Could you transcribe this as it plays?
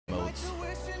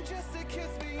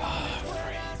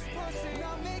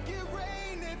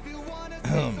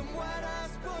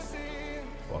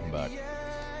Welcome back.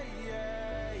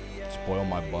 Spoil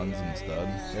my buns instead.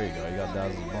 There you go, you got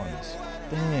Dazzle's buns.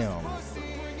 Damn.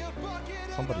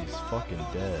 Somebody's fucking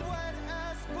dead.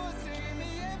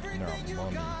 And they're a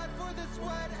mummy.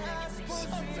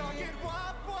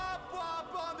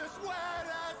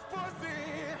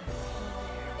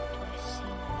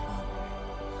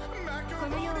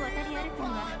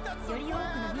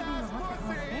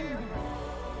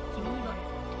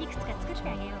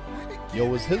 Yo,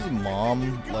 was his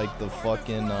mom like the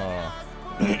fucking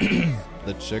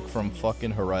the chick from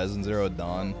fucking Horizon Zero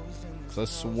Dawn? 'Cause I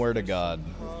swear to God,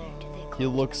 he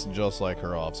looks just like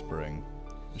her offspring.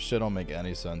 This shit don't make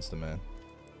any sense to me.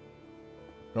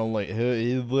 Don't like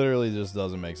he literally just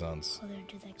doesn't make sense.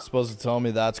 Supposed to tell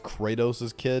me that's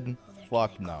Kratos' kid?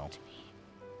 Fuck no.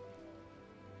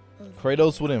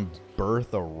 Kratos wouldn't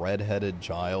birth a red-headed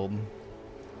child.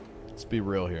 Let's be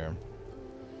real here.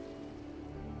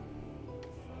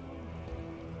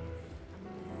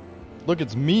 Look,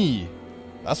 it's me.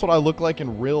 That's what I look like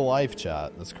in real life,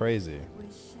 chat. That's crazy.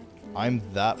 I'm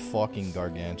that fucking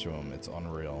gargantuan. It's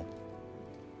unreal.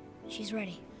 She's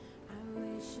ready.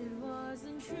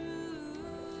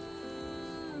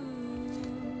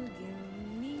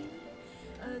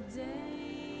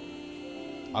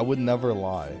 I would never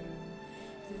lie.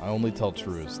 I only tell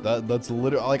truths. That's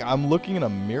literally like I'm looking in a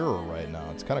mirror right now.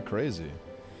 It's kind of crazy.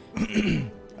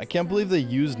 I can't believe they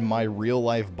used my real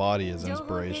life body as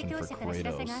inspiration for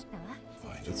Kratos.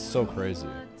 It's so crazy.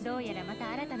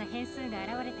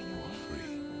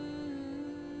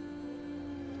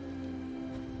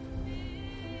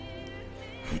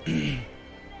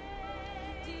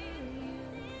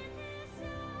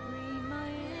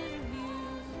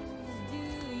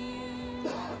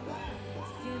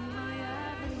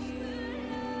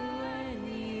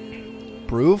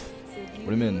 Proof? What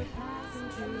do you mean?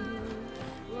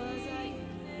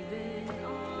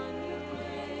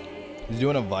 He's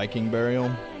doing a Viking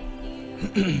burial.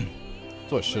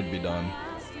 That's what should be done.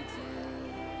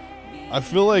 I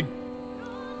feel like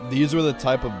these are the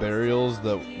type of burials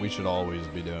that we should always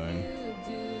be doing.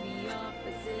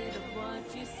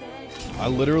 I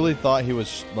literally thought he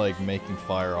was like making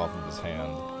fire off of his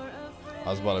hand. I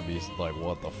was about to be like,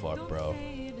 what the fuck, bro?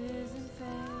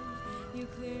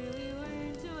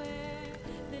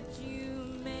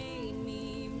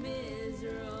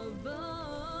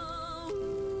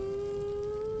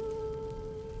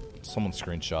 Someone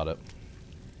screenshot it.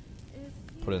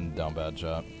 Put it in the down bad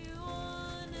chat.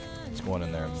 It's going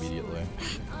in there immediately.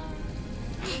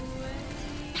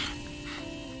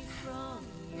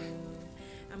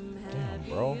 Damn,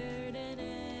 bro.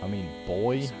 I mean,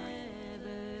 boy.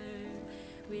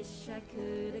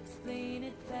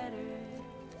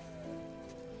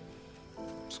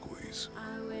 Squeeze.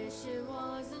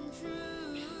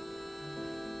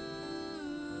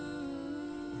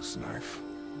 This knife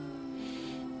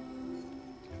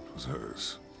was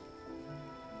hers.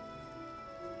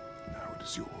 Now it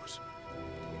is yours.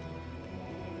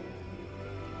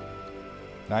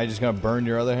 Now you're just gonna burn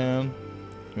your other hand?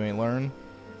 You ain't learn?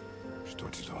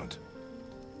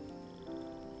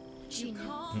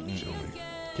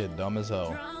 Kid dumb as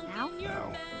hell.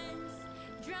 Now.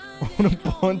 I wanna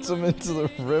punch him into the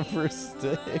river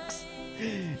Styx.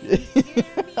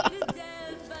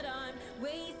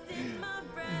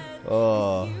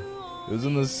 Oh, it was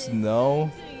in the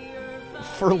snow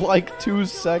for like 2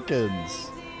 seconds.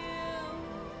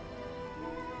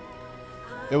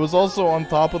 It was also on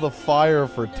top of the fire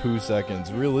for 2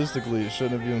 seconds. Realistically, it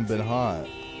shouldn't have even been hot.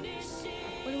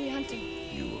 What are we hunting?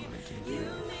 You are hunting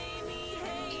here.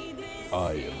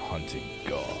 I am hunting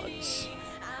gods.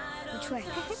 Which way?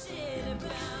 In the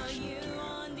direction of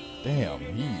death. Damn,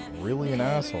 he really an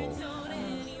asshole.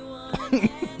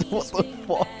 What the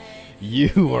fuck?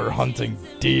 You are hunting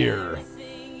deer.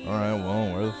 Alright,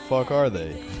 well, where the fuck are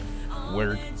they?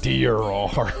 Where deer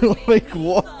are. Like,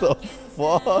 what the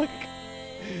fuck?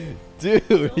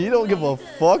 Dude, he don't give a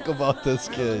fuck about this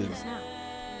kid.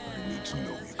 I need to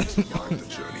know you can survive the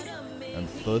journey. And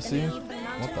pussy?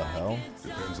 What the hell?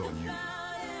 Depends on you.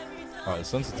 Alright,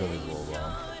 sensitivity's a little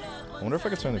low. I wonder if I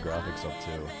could turn the graphics up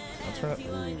too. I'll turn it.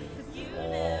 Ooh.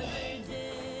 Oh.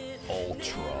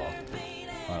 Ultra.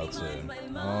 Alright, let's see.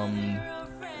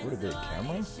 Where to be?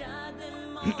 Camera?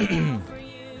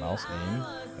 Mouse aim?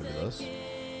 Maybe this?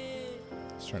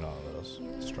 Let's turn on this.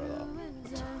 Let's try that.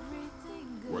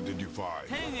 What did you find?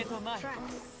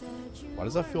 Why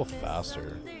does that feel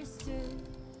faster?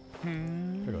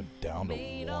 I'm gonna go down to 1.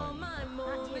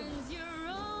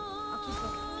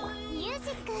 Is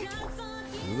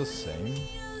it the same?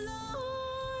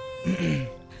 Turn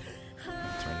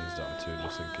these down too,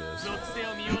 just in case.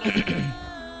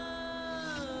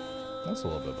 That's a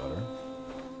little bit better.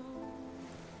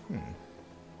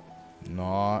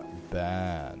 Not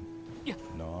bad.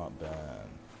 Not bad.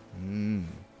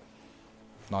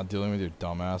 Not dealing with your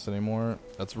dumbass anymore.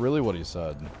 That's really what he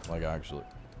said. Like, actually.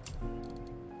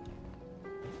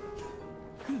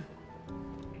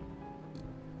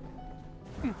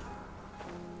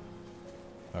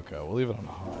 Okay, we'll leave it on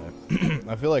high.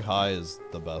 I feel like high is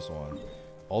the best one.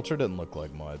 Ultra didn't look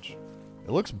like much.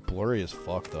 It looks blurry as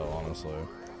fuck though, honestly.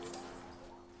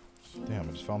 Damn,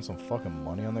 I just found some fucking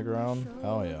money on the ground.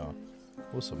 Hell yeah.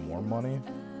 With some more money?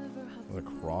 With a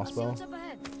crossbow?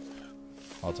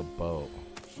 Oh, it's a boat.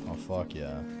 Oh, fuck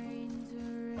yeah.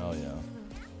 Hell yeah.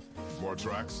 More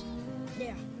tracks?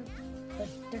 Yeah. But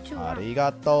they're too loud.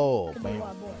 Arigato. Could be a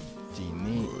lot more.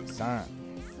 Jini-san.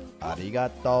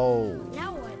 Arigato.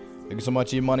 Now what? Thank you so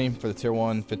much, E-Money, for the tier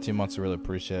 1. 15 months, I really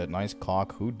appreciate it. Nice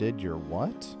cock. Who did your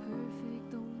what?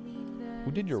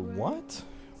 Who did your what?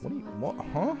 What do you, what,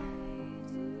 huh? What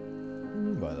do you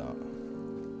mean by that?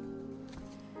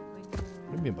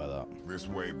 What do you mean by that? This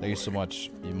way, boy. Thank you so much,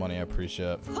 E-Money, I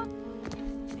appreciate it.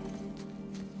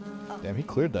 Damn, he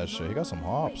cleared that shit. He got some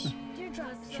hops.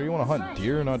 Sure you want to hunt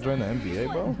deer and not join the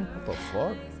NBA, bro? What the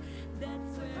fuck?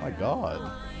 My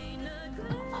god.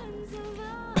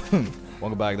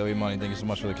 Welcome back, though, E-Money. Thank you so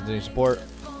much for the continued support.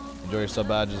 Enjoy your sub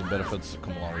badges and benefits that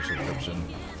come along with your subscription.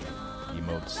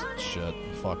 Emotes, shit,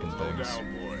 fucking things. Down,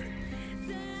 boy.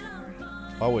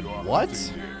 I would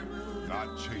what?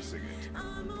 Not chasing it.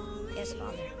 Yes,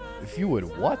 Father. If you would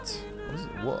what? What is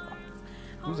it? What?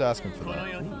 Who's asking for that?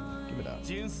 Ooh, give me that.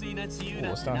 Ooh,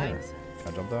 what's down here?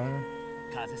 Can I jump down here?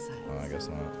 Oh, I guess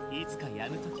not.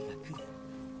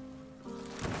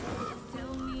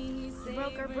 We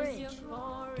broke our bridge.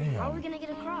 How are we Damn. gonna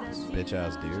get across? Bitch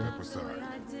ass deer. Aside.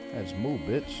 Hey, just move,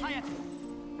 bitch.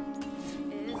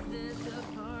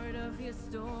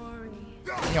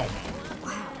 Yo.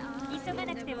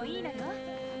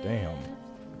 Damn.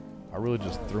 I really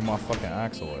just threw my fucking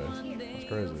axe away. That's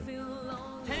crazy.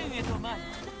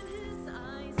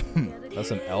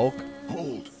 That's an elk?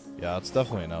 Hold. Yeah, it's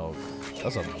definitely an elk.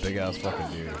 That's a big ass fucking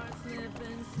deer.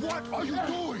 What are you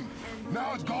doing?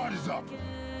 Now his guard is up.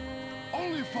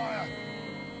 Only fire.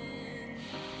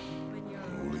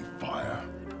 Only fire.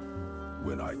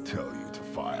 When I tell you to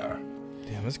fire.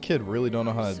 Damn, this kid really don't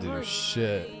know how to do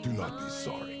shit. Do not be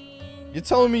sorry. You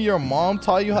telling me your mom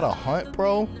taught you how to hunt,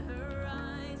 bro?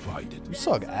 Fight it. You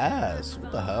suck ass.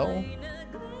 What the hell?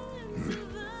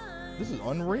 This is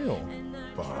unreal.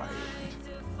 Find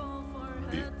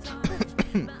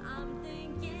it.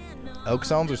 Elk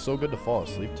sounds are so good to fall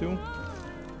asleep to.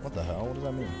 What the hell? What does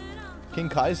that mean? King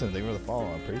Kaisen, thank you for the follow.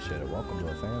 I appreciate it. Welcome to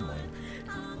the family.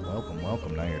 Welcome,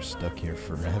 welcome. Now you're stuck here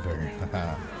forever.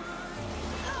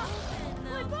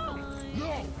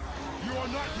 No! You are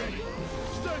not ready!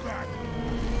 Stay back!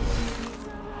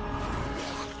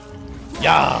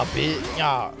 Yeah, bitch.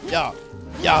 Yeah, yeah,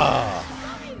 yeah.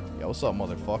 Yo, what's up,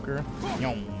 motherfucker?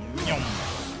 Yum, yum,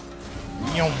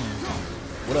 yum.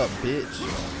 What up, bitch?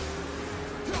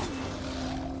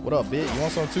 What up, bitch? You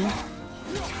want some too?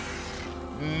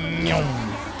 Yum,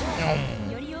 yum.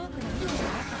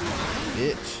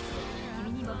 Bitch.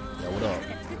 Yeah, what up?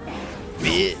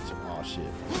 Bitch. Oh,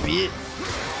 shit. Bitch.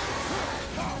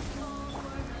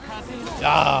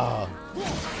 Ah.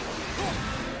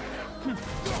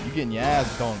 You getting your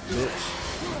ass dunked, bitch.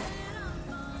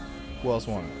 Who else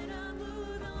won?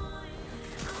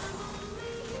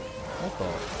 What the?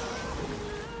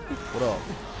 What up?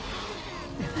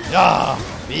 Ah,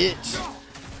 bitch.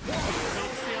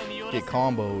 Get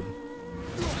comboed.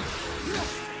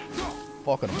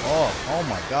 Fucking them up. Oh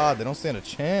my god, they don't stand a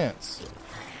chance.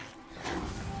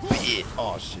 Bitch.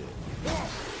 Oh shit.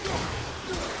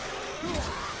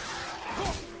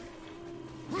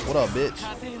 What up, bitch?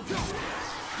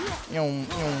 Yum,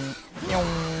 yum, yum.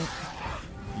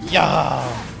 Yeah.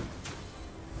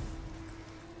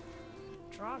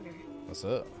 Trogger. That's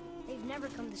it. They've never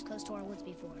come this close to our woods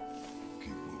before.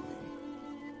 Keep moving.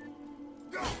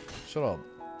 Shut up,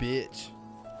 bitch.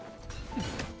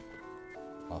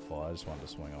 My fault. I just wanted to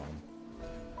swing on him.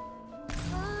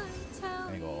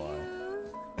 Ain't gonna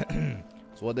lie.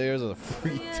 So what day is it?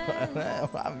 Free time?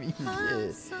 I mean,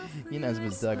 shit. You're not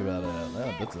supposed to talk about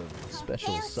that. That's a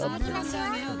special subject.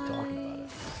 I'm talking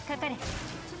about it.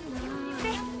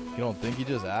 You don't think he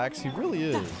just acts? He really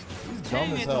is. He's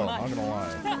dumb as hell. I'm not gonna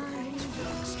lie.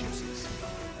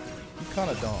 He's kind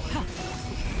of dumb.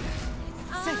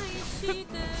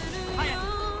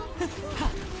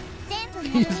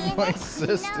 He's my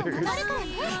sister. True.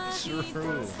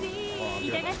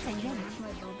 痛がっちゃいないの。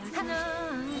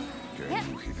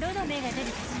どの目が出る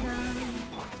かしら。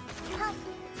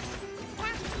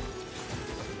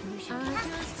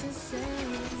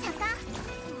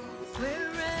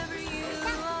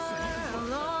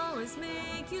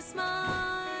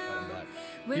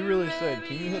He really said,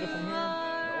 can you hit it from here?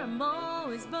 I'm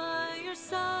always by your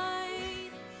side.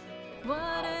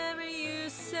 Whatever you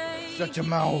say. Shut your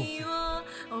mouth. I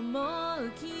I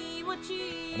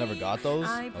never got those?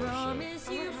 I Oh promise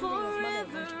shit. you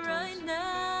forever right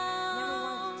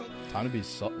now. Time to be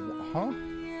huh?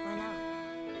 Why not?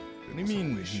 What do you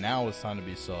mean now it's time to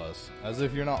be sus? As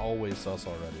if you're not always sus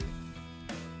already.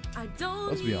 I don't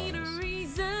Let's be need honest. a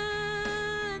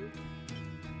reason.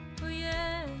 Oh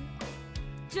yeah.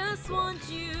 Just want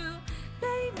you,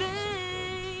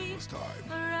 baby. It's time.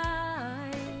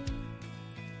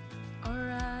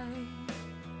 Alright.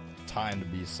 Time to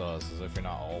be sus as if you're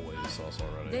not always sus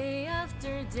already. Day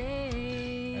after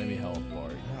day. Enemy health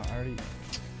bar. Yeah, I already.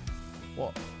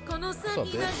 What? この先長い What's up,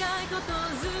 bitch? こと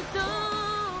ずっと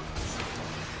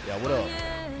Yeah, what up?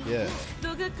 Yeah.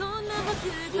 どうかこんな僕と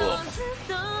ずっ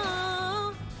と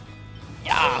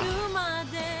Yeah. 死ぬま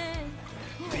で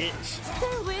Bitch. Stay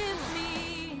with me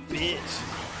Bitch.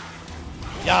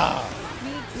 Yeah.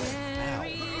 We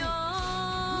carry on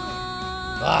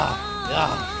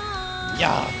Ah. Yeah.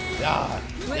 Yeah. Yeah.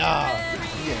 Yeah. You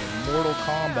getting Mortal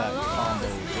Kombat combo,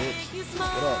 bitch.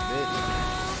 What up, bitch?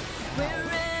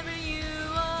 Wherever you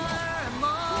are, I'm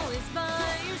always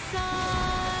by your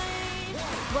side.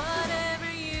 Whatever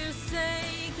you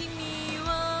say, 君を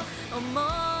思う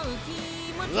気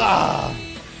持ち Ah.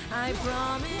 I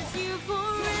promise you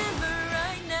forever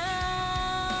right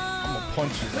now. I'm gonna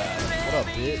punch his ass. What up,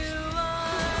 bitch? You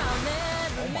are, I'll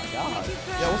never Oh my make god. you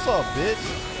cry. Yeah, what's up, bitch?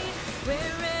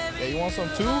 Wherever Yeah, you want some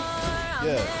too? I'll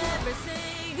Yeah. never say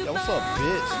Yeah, what's up,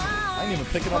 bitch? I ain't even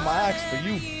picking up my axe for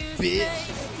you, bitch.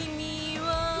 君を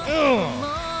Ugh. 思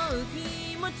う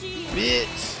気持ち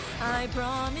Bitch. I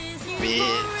promise you Bitch.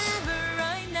 forever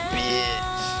right now.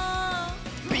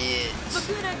 Bitch.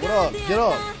 What up? Get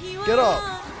up. Get up.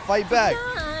 Fight back.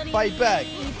 Fight back.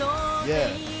 Yeah.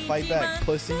 Fight back,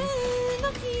 pussy. Yeah,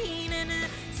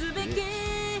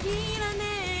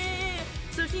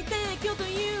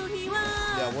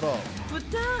 what up?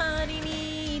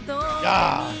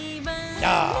 Yeah.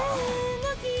 Yeah.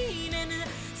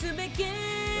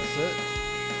 That's it.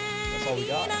 That's all we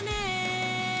got. That's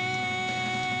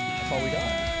all we got.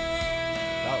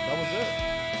 That was it.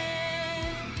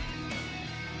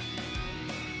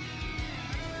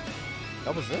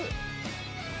 That was it.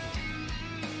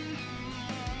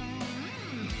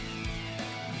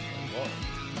 What?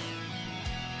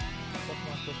 What am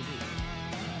I supposed to do?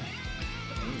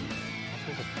 I'm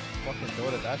supposed to fucking throw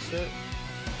it at that shit?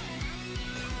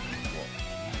 What?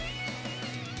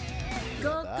 Oh,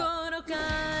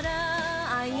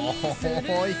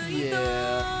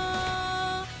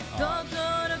 yeah. God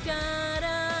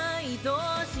damn it.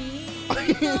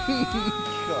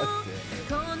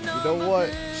 You know what?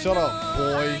 Shut up,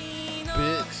 boy.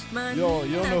 Bitch. You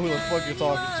don't know who the fuck you're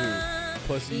talking to.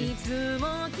 Pussy. I'm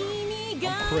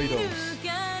Kratos. The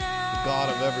god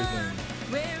of everything.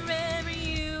 Wherever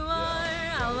you are,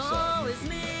 Yeah, I'll what's up? always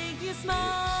make you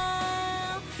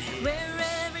smile.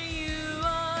 Wherever you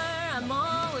are, I'm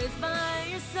always by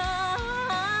your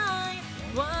side.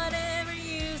 Whatever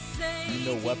you say, You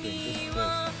know weapon, just this,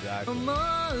 exactly.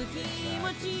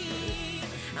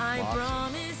 I Boxing.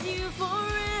 promise you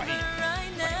forever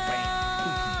right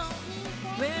now.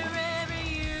 Wherever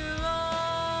you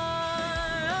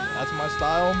are, That's my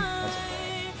style. That's a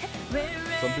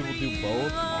vibe. Some people do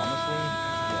both, honestly.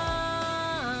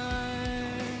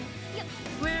 Yeah.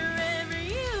 Wherever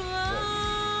you are.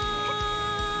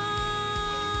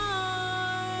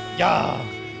 Yeah.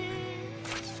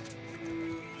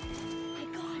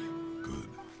 Good.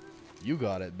 You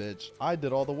got it, bitch. I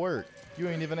did all the work. You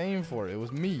ain't even aim for it. It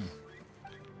was me.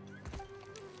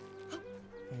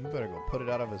 You better go put it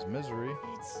out of his misery.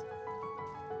 It's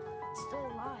still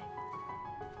alive.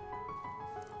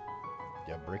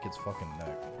 Yeah, break its fucking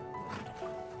neck.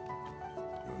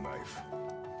 Your knife.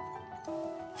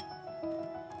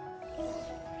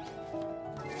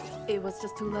 It was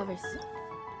just two lovers,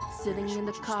 sitting in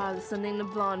the car, listening to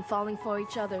Blonde, falling for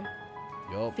each other,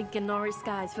 Yup. thinking orange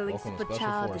skies, feeling Welcome to super Special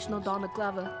childish, no Forces. Donna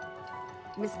Glover.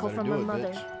 Missed call Better from do my it,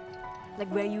 mother, bitch.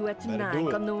 like where you at Better tonight? do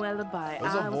it. Got no alibi.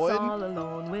 What's up, I was Void? all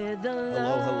alone with the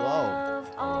Hello, hello.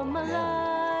 love all my Hello.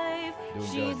 life. Doing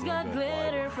good, She's doing got good,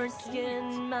 glitter vibing. for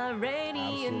skin, my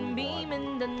radiant Absolute beam vibe.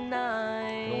 in the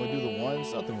night. You can only do the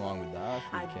once. Nothing wrong with that.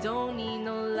 You I can't. don't need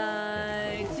no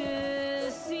light to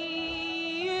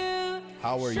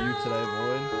How are you today,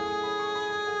 Void?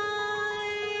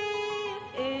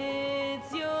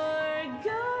 It's your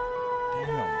go.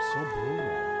 Damn, so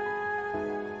brutal.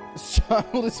 This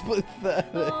child is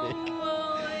pathetic.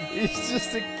 He's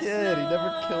just a kid. He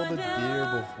never killed a deer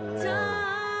before.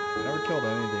 He never killed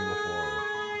anything before.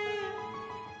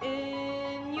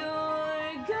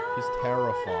 He's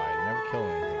terrified. He never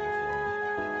killed anything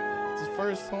before. It's his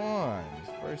first time. It's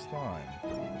his first time.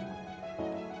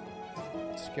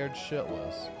 Scared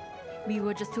shitless. We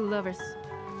were just two lovers.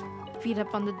 Feet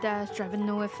up on the dash, driving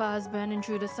nowhere fast, burning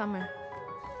through the summer.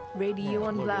 Radio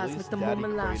on Look, at blast, least with the Daddy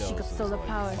moment last, she Kratos got is solar like,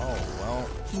 power. oh,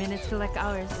 well. Minutes feel like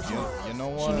hours. You know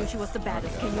what? She knew she was the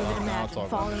baddest. Okay, Can you well, even now I'll imagine talk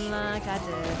falling about like I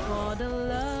did for the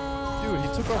love? Dude, he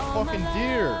took our fucking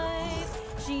deer.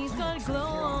 She's got a glow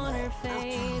on her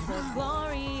face, a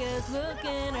glorious look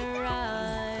in her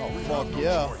eyes. Oh, fuck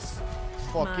yeah.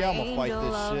 Fuck yeah, I'm gonna fight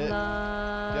this shit. Get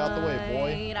out the way,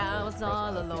 boy. I was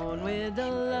all alone with the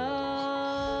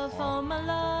love for my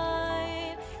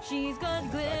life. She's got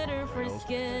glitter for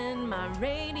skin, my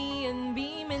radiant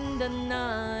beam in the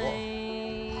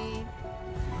night.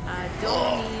 I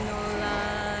don't need no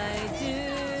light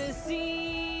to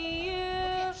see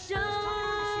you shine.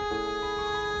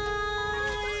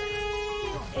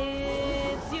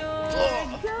 It's your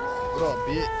go. What up,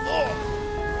 bitch?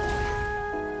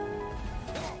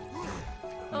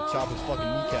 Chop his fucking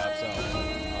kneecaps out.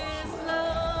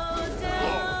 Slow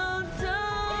down,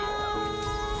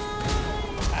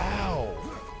 Ow!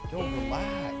 Yo,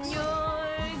 relax.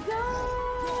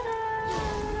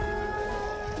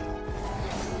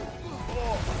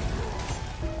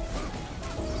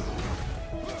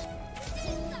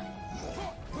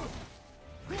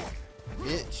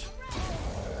 Bitch.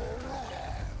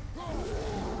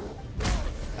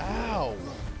 Ow!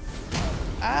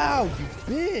 Ow, you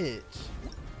bitch!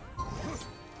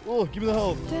 Oh, give me the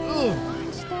health.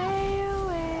 Ugh. Stay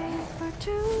away for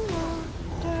too long.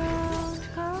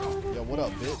 Don't go to Yo, what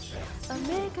up, bitch? I'll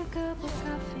make a cup of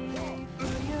coffee for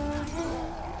your head.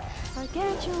 I'll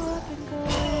get you up and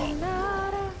going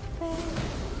out of bed.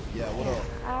 Yeah, what up?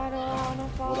 I don't wanna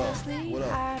fall What up? asleep. What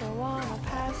up? I don't wanna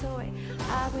pass away.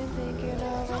 I've been thinking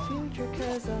of our future,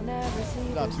 cause I'll never see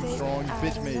Not this too day. strong, I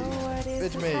bitch don't me. know what is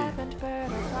Bitch to me. happened, but I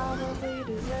probably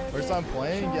deserve First it. time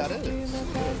playing? Yeah, it Try to do is. my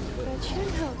best, but you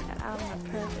know that I'm not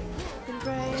perfect. Been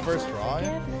praying His first for try?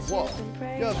 forgiveness, Whoa. just been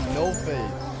praying You have for no love.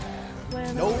 face.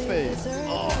 When No I leave face. this earth,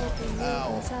 Oh, hoping you ow.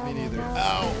 can tell Me neither. no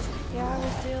Ow. space. Yeah,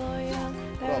 we're still young.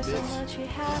 What up, There's so bitch? much we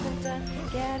haven't done.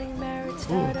 Getting married,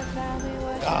 start a family,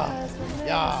 watch your Ah. husband live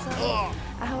Yeah. a son.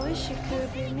 I wish it could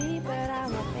be me, but I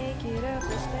won't make it up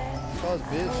as bad. Cause,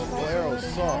 bitch, the arrows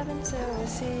suck. Until we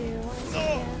see you once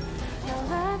again. Now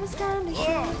life is kinda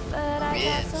short, but I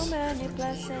got so many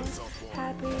blessings.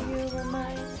 Happy you were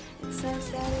mine. It sucks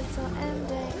that it's all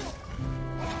ending.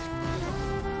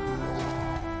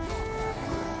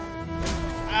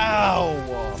 Ow!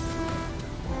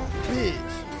 Bitch!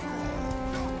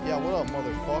 Yeah, what up,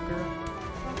 motherfucker?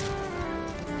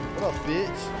 What up,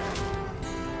 bitch?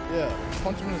 Yeah,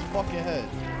 punch him in his fucking head.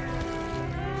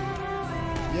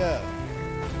 Yeah.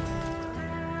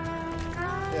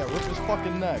 Yeah, rip his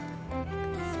fucking neck.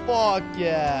 Fuck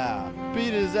yeah!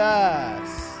 Beat his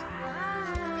ass!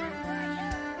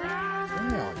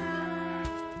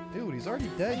 Damn. Dude, he's already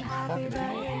dead, you fucking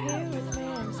idiot.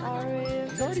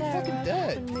 He's already fucking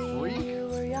dead, you freak. You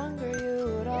were younger,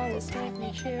 you would always make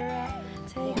me cheer up.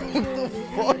 Take me What the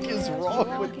fuck is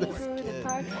wrong with this kid?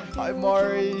 Hi,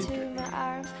 Mari.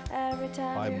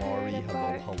 Hi, Mari.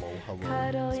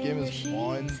 Hello. This game is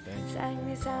fun. Thank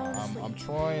you. I'm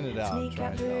trying it out.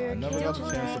 I never got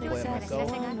the chance to play it myself.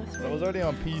 But I was already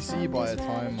on PC by the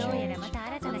time どうやらまた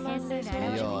新たな変数が現れ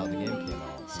the game came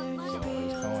out. So it was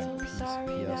kind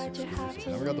of like PS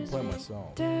exclusive. Never got to play it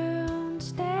myself. Don't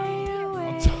stay away.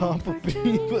 On top of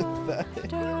being pathetic.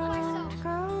 Don't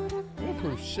go to You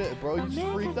prove shit, bro. You just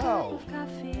freaked out.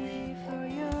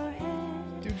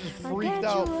 Dude just freaked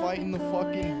out fighting the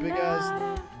fucking big ass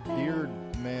beard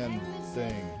man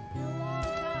thing.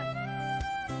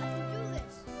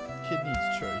 Kid needs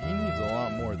church. He needs a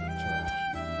lot more than church.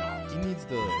 He needs to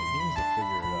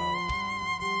figure it out.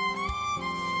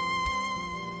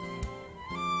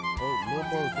 Little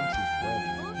bro thinks he's ready.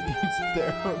 He needs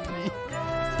therapy.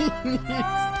 He needs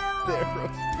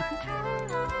therapy.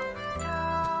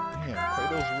 Damn,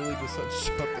 Kratos really just said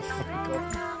shut the fuck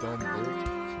up, you dumb bitch.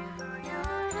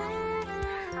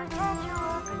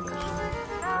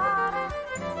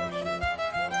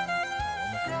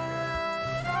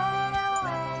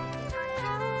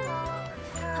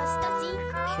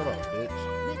 Shut up, bitch.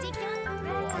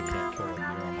 Well, I can't kill a deer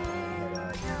on my own head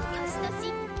ass.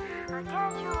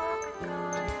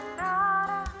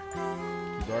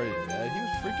 already dead. He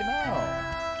was freaking out.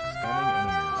 Stunning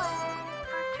enemies.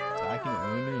 Attacking an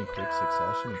enemy in quick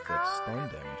succession inflicts stun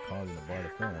damage, causing the bar to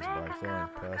fill. As the bar filling,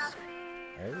 press.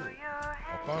 Oh,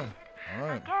 okay.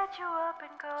 Alright.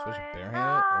 Switch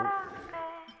barehanded.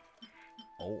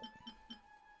 Oh.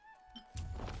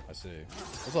 I see.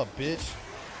 What's up, bitch?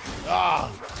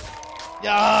 Ah!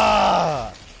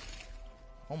 Yeah!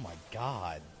 Oh my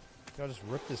god. I just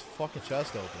ripped his fucking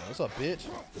chest open. What's up, bitch?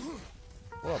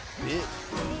 What up, bitch?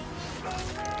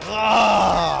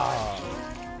 Ah!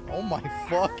 Oh my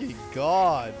fucking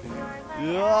god.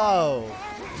 Yo!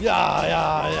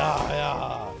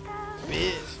 Yeah.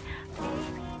 Bitch.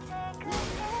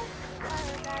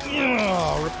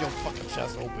 Yeah, rip your fucking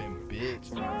chest open, bitch.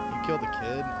 You killed the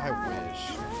kid? I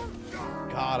wish.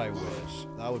 God, I wish.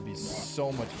 That would be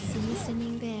so much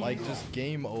easier. Like, just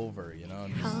game over, you know?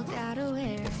 And just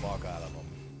get the fuck out of them.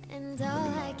 And all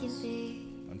I can think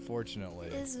Unfortunately.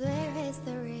 is where is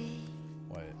the rain?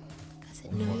 Wait. Cause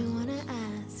I know you wanna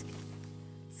ask.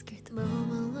 Skirt the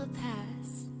moment will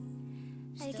pass.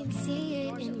 I can see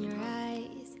it in your eyes.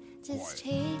 Just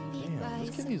take me by Damn,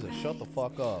 this kid needs to shut the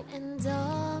fuck up. And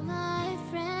all my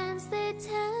friends, they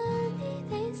tell me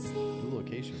they see New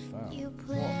location found. you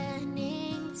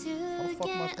planning How to the fuck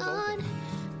am I get supposed to on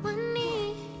one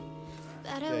knee.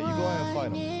 But Yeah, you go ahead and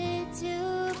fight him.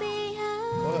 to be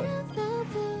out Go ahead. of the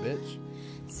blue. Bitch.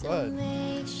 So Go ahead.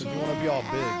 make Cause sure you wanna be all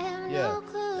I big. have Yeah. no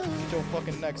clue Get your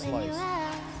fucking neck when you sliced.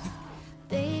 ask.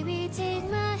 Baby, take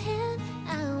my hand.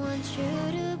 I want you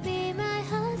to be my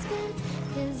husband.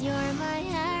 Cause you're my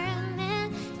Iron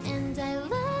Man. And I love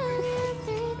you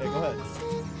Hey, go ahead.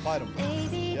 3000. Fight him.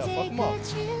 Baby, Yeah, fuck take him a up.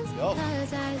 chance. Yup.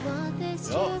 Cause I want this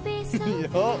Yup. to be something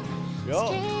Yup. Yup.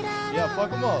 straight out Yeah, of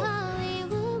fuck him a up.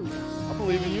 Hollywood I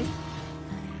believe in you.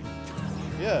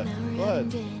 Yeah, Now we're go ahead. having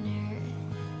dinner.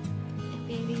 And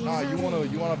baby, Nah, you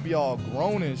wanna be all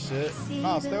grown and shit.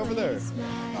 Nah, stay over there.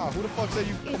 Nah, who the fuck said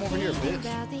you come over here, bitch?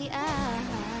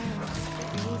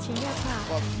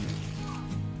 Fuck you.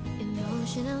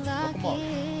 Emotional Fuck 'em up.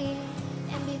 locking.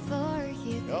 And before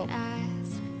you Yup. could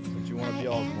ask, But you wanna be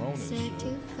all grown and answered shit.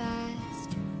 too fast.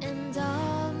 And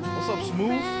all my What's up, Smooth?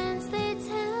 friends, they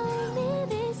tell me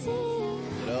they see you.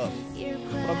 What up? You're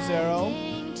What up, Zero?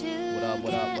 planning to What up,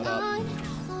 what up, what get up? on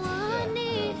one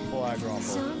knee. Yeah, full aggro on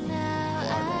So both. now Full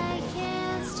aggro on I both.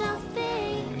 can't stop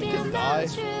thinking Can you die?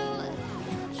 about you.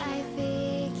 I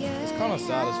figured It's kinda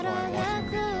satisfying out watching how him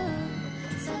get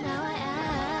good. So now I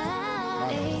ask, Nah,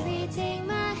 baby, take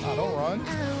my Nah, don't run. I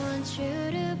want you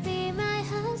to be my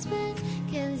husband.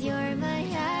 Cause you're my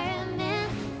Iron Man.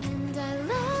 And I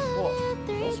love Whoa,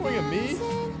 you don't swing at me.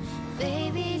 3000.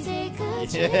 Baby, take a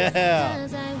chance. Yeah.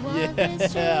 'Cause I want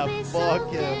this to Yeah, be fuck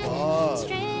him something up.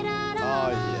 straight out of Oh,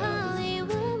 a yeah. Hollywood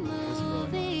This is really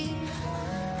movie.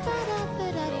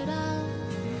 Ba-da-ba-da-da-da.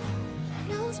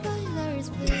 No spoilers,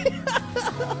 please.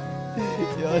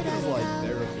 Yo, this is like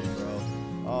therapy, bro.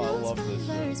 Oh, I love this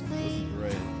shit. This is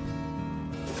great.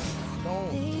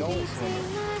 Don't swing.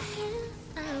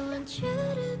 I want you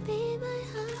to be my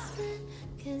husband.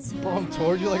 'Cause Bro, I'm you're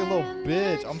towards you my like a little Iron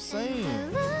bitch. Man. I'm saying. I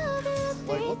love you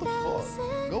Like, what the fuck?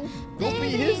 3000. Go Baby, be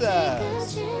his take a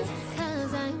ass. chance,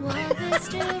 'cause I want this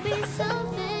to be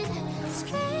something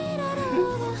straight out of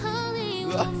a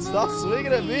Hollywood Stop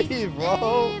swinging at me, movie.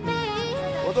 bro. Baby,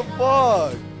 What the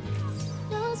fuck?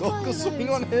 no Go swing spoilers,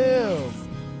 on him.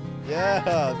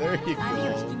 Yeah, there you 網を引き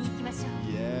go. に行きましょ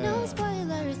う Yeah. no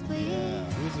spoilers, please. Yeah.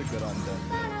 Who's a good undead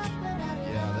bitch?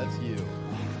 Yeah, that's you.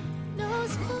 No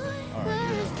spoilers, Alright,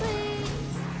 you're up. please.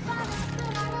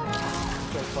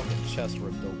 Get your fucking chest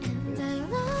ripped open, I bitch.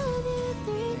 love you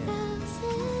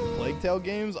 3000. Plague Tale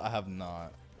games? I have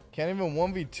not. Can't even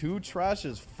 1v2 trash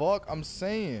as fuck? I'm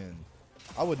saying.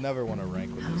 I would never want to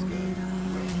rank with this guy.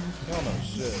 You don't know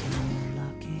shit.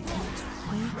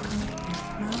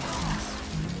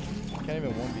 Can't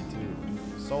even 1v2.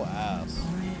 So ass.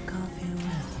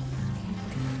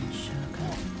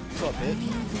 What's up, bitch?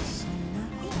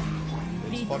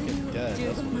 It's fucking dead.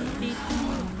 That's what it is.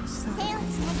 手を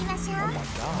つなぎましょ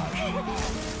Oh my god.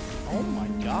 Oh my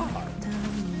god.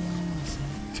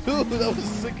 Dude, that was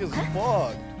sick as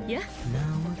fuck. ういや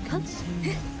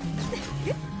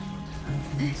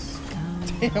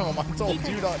Damn, I told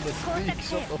you not to speak.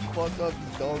 Shut the fuck up, you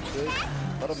dog bitch.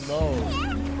 Let him know.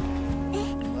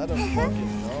 Let him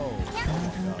fucking know. Oh my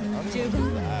god. I don't even know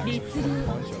the axe.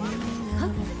 Punch him.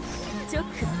 チョック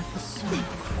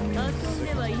遊ん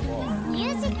ではいる うミ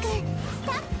ュージックス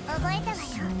トップ覚えたわよ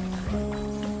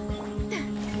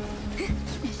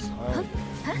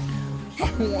I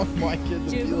want my kid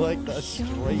to be like that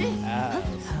straight ass.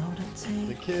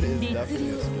 The kid is definitely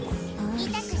a skill.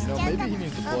 痛くしち You ゃ know, うか maybe も he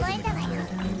needs to 覚 plug え in the たわよ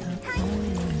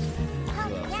controller.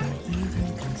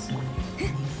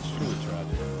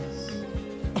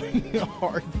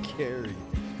 Hard carry.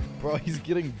 Bro, he's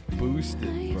getting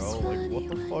boosted, bro. Like, what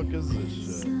the fuck is this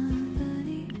shit?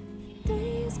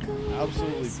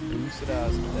 Absolutely boosted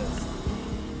ass kid.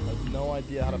 Has no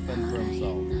idea how to fend for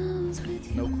himself.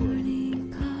 No clue.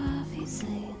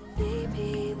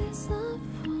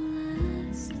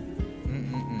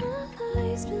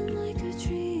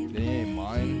 They ain't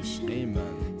mine.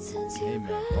 Amen.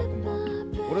 Amen. Fuck 'em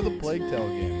up. What are the Plague Tale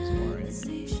games, Maury?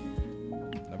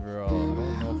 Never, I don't know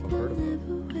if I've heard of them.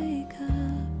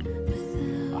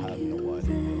 I have no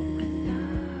idea.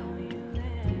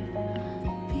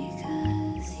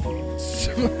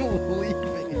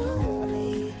 Leaving.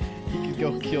 He could go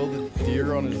kill the deer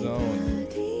on his own.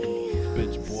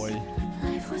 Bitch boy.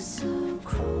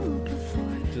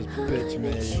 Just bitch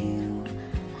me.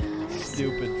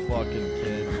 Stupid fucking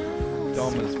kid.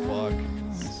 Dumb as fuck.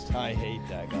 I hate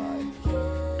that guy.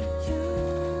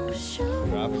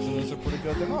 Graphics in this are pretty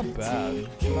good. They're not bad.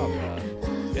 They're not bad.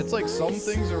 It's like some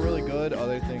things are really good,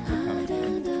 other things are kind of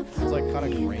good. It's like kind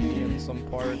of grainy in some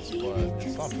parts, but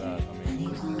it's not bad. I mean,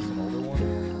 this is an older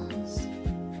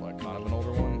one. Like kind of an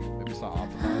older one. Maybe it's not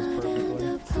optimized perfectly.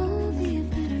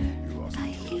 You lost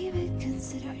control.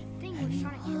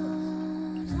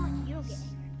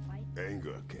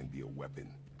 Anger can be a weapon.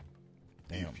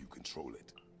 Damn. If you control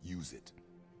it, use it.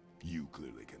 You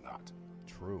clearly cannot.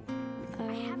 True.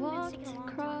 I walked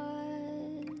across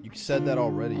You said that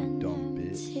already, you dumb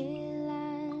bitch.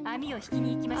 網を引き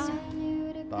に行きましょう。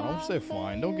 Nah, don't say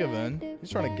fine. Don't give in. He's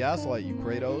trying to gaslight you,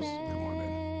 Kratos. Come on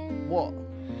then. What?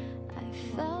 I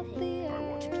felt the I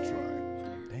want you to try.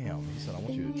 Damn, he said I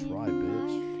want you to try,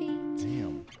 bitch.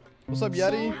 Damn. What's up,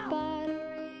 Yeti?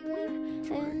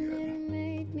 Try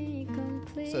again.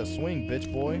 Says swing, bitch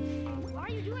boy. Try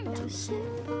it again.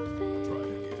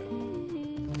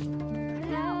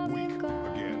 Weak.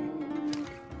 Again.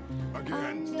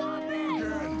 Again. Stop it!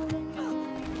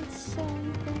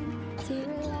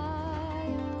 Again.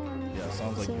 Yeah,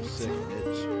 sounds like you're sick,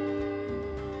 bitch.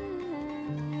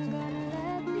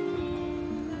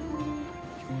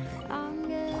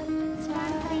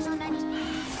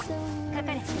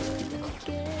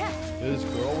 This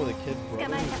girl with a kid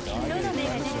brother who's dying and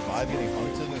trying to survive getting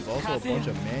hunted and is also a bunch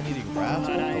of man-eating rats.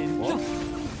 What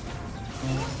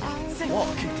the fuck?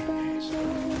 Fuck.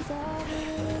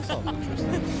 That sounds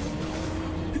interesting.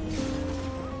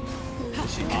 Is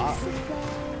she hot?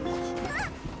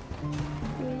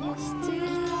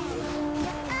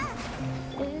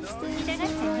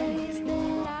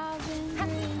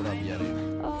 What up, Yeti?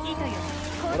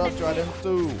 What up, Trident 2?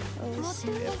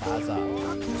 ¿Qué pasa?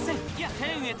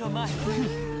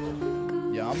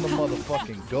 Yeah, I'm the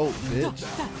motherfucking goat, bitch.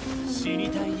 死に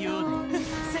たいようで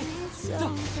せっ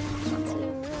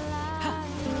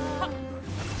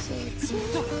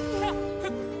と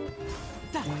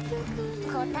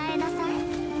答えなさい。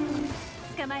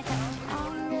捕まえた。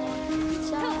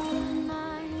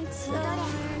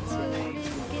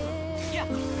やっ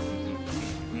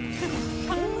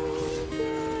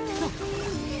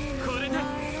これでへ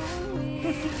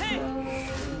い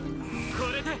こ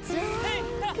れでへい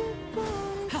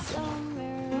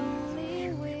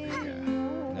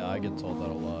Yeah, I get told that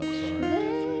a lot,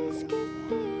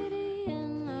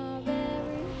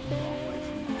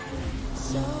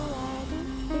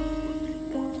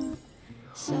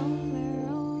 sorry.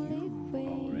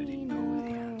 Already know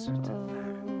the answer to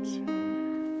that.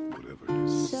 Whatever it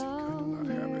is, I do not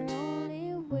have it.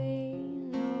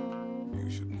 You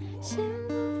should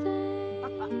move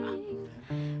on.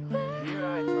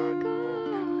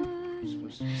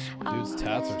 Dude's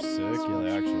tats are sick. Yeah,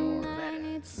 they actually are.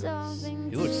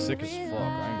 He looks sick as fuck, I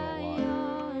ain't gonna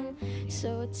lie. So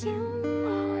tell me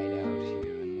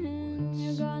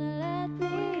you're gonna let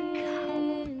me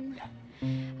in.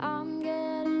 I'm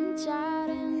getting tired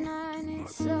and I need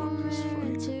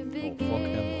somewhere to begin.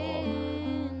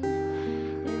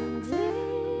 And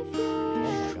if Oh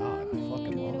my god, I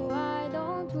fucking you love it. why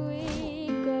don't we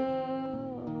go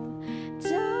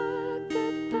talk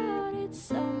about it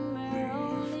somewhere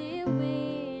only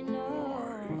we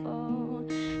know?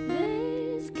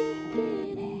 This could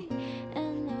be the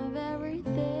end of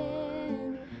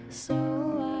everything. So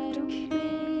why don't we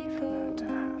go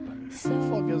Who the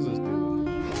fuck is this dude?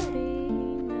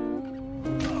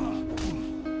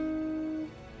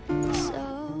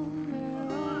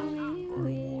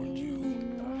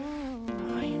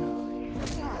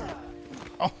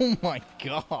 Oh my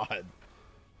god.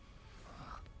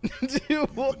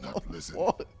 Dude, what would not the listen.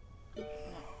 fuck?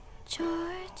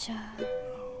 Georgia,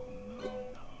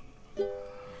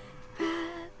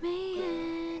 wrap me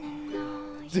in and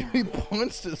all Dude, he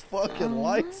punched his fucking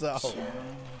lights out.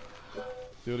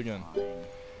 Do it again.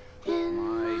 in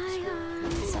my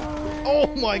Oh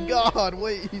my god,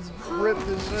 wait, he's ripped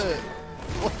his shit.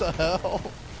 What the hell?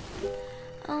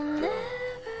 I'll never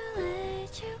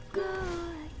let you go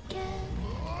again.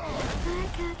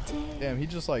 Like I did. Damn, he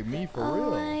just like me for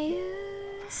Oh, I real.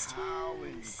 used to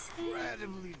say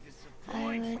I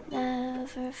would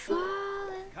never fall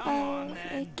in love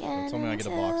again. Tell me I get a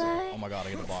until boxer. I Oh my god, I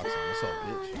get a boxer. What's up,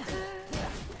 bitch?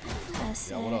 I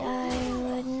said what up? I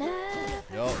would never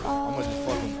Yo, I'ma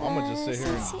just sit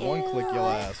here and one click your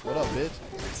ass. What up, bitch?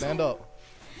 Stand up.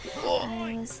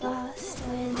 I was lost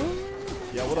within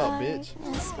Yeah, what up, bitch?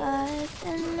 darkness, but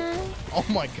the night Oh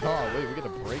my god, wait, we get to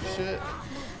break shit?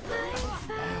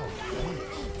 Ow,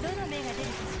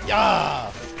 bitch.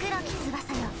 Yeah! 黒き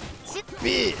翼よシュッ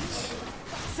Bitch!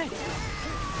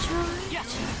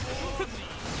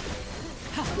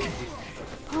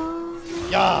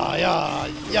 Yeah, yeah,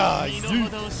 yeah, you.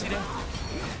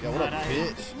 Yeah, what up,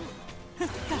 bitch?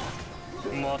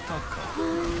 痛がっちゃ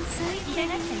い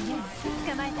ない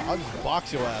捕まえた I'll just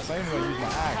box your ass. I ain't even gonna use my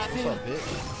axe. What's up, bitch?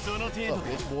 What's up,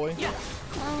 bitch boy?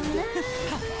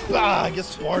 Ah, get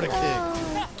Sparta kicked.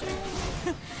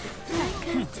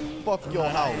 Fuck your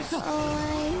house. Oh,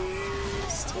 I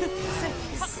used to say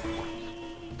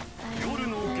I would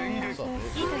never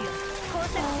糸よ fall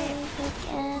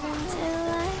again until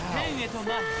I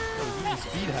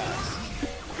Speed hacks.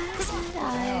 said I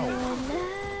would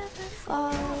never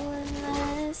fall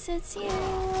unless it's you I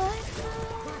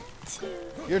fall to.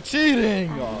 You're cheating!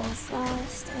 I was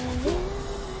lost within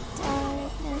the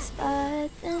darkness, but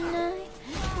then I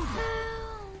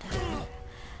found her.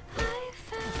 I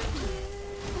found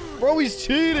you. Bro, he's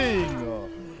cheating!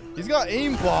 He's got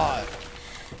aimbot.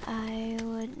 I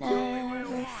would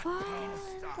never fall in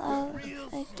love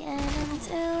again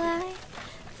until I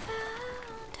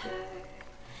found her.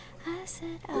 I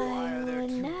said I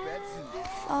would never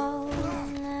fall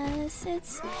unless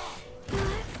it's you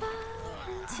I fall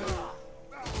into.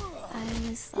 I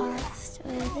was lost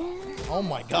within Oh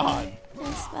my god.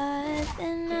 this, but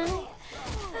then I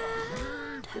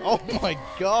found her. Oh my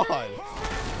god.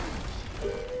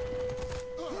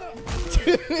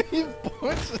 Dude, he's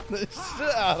punching the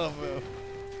shit out of him.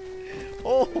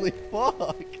 Holy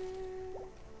fuck.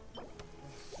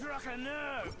 Struck a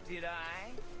nerve, did I?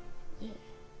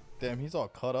 Damn, he's all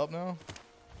cut up now.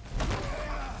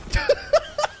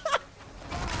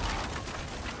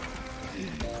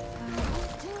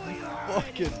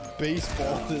 Fucking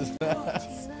baseball his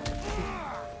ass.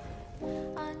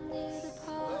 I knew the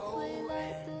pathway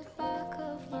like the back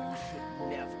of my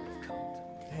hand.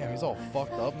 Damn, he's all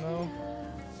fucked up now.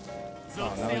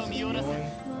 Oh, now he's just healing.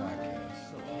 Okay.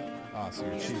 Ah, so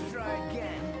you're cheating.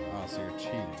 Ah, so you're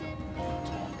cheating.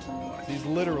 He's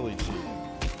literally cheating.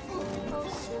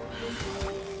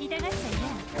 痛がっちゃいな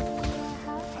い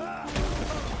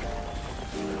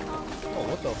Oh,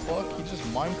 what the fuck? He just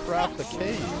Minecraft the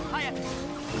cave. 早く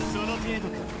その程度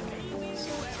か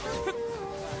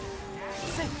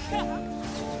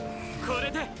こ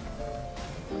れで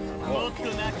もっと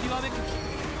泣きわめく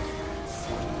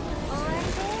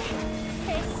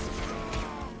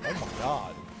Oh my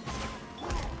god.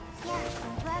 我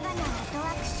が名はドア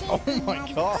クシ Oh my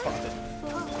god.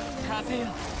 風よ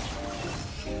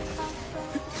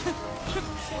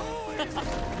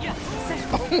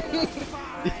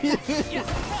いや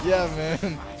Yeah,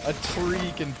 man. A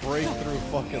tree can break through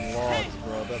fucking logs,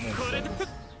 bro. That makes sense. That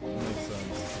makes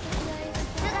sense.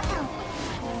 姿を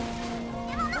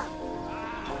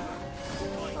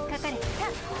かかれ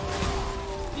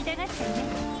痛がっちゃいない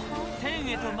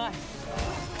天へと前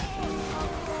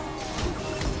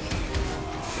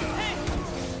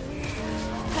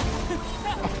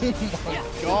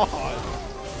God.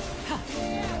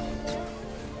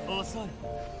 遅い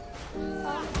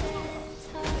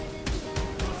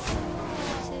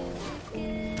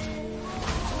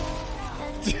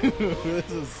Dude,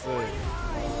 this is sick.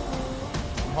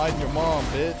 I'm hiding your mom,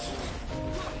 bitch.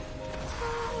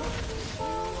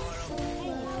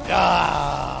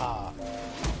 Ah!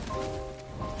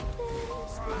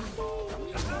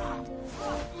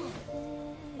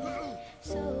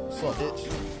 What's up, bitch?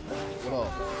 What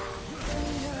up?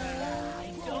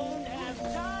 don't have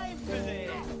time for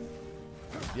this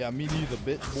Yeah, me neither,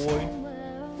 bitch boy.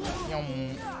 Yum,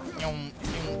 yum,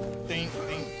 yum, ding,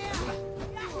 ding.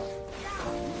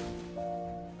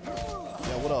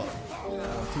 Yeah, what up?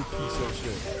 Two piece of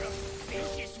shit.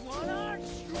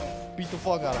 Beat the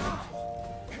fuck out of him.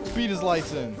 Beat his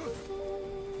lights in.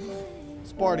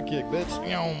 Sparta kick, bitch.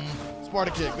 Yum.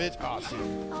 Sparta kick, bitch. Ah, shit.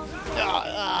 Ah,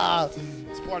 ah.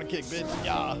 Sparta kick, bitch.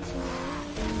 Yeah.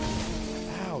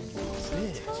 Ow, you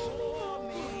bitch.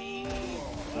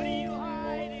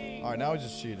 Alright, now he's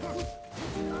just cheating.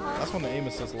 That's when the aim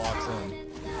assist locks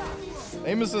in.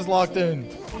 Aim assist locked in.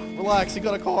 Relax, he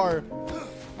got a car.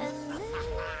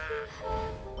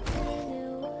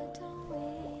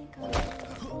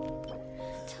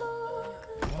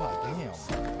 God damn.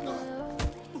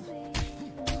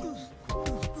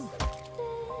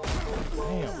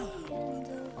 Damn.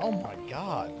 Oh my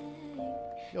god.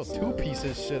 Yo, two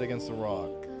pieces shit against the rock.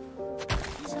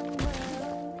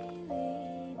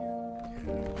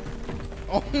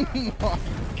 Oh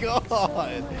my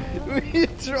god! He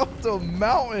dropped a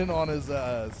mountain on his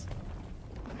ass!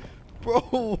 Bro,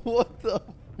 what the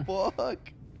fuck?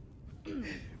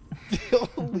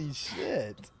 Holy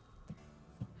shit!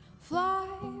 Fly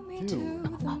me Dude. to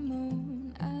the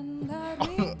moon and let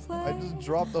me play. I just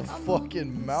dropped a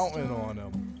fucking mountain on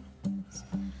him.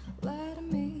 Let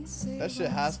me see That shit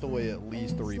has to weigh at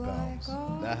least 3 pounds.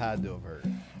 That had to have hurt.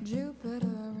 Jupiter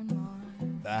and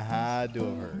Mars. That had to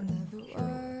have hurt.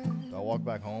 Do I walk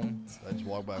back home? I just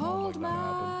walk back home like Hold nothing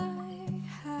happened. my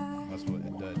hand. That's what.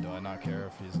 Do I not care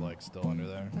if he's like still under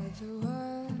there? Do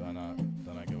I not?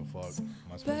 Don't I give a fuck? Am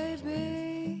I supposed to just leave?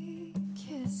 Baby,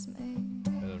 kiss me.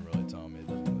 It doesn't really tell me. It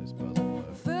doesn't really specify.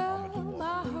 I'm Fill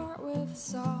my gonna heart with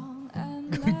song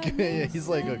and let just me yeah, he's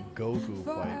like a sing Goku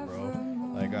fight, bro.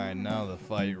 forevermore. Like, alright, now the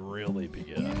fight really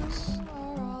begins. You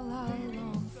are all I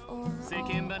long for, 世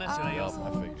間話は Yup, よ I そ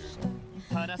figured.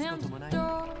 話すこともない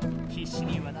必死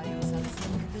に話題を探す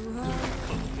滑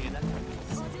稽だから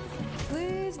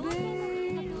Please be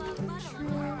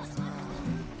true.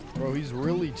 Bro, he's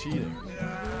really cheating.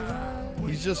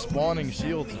 He's just spawning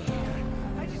shields.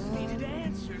 I just needed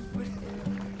answers, but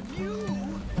you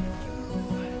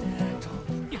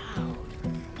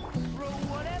throw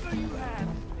whatever you have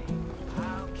at me.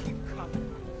 I'll keep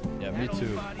coming. Yeah, me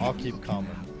too. I'll keep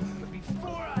coming. But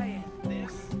before I end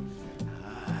this,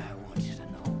 I want you to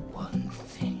know one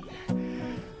thing.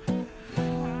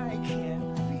 I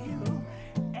can't feel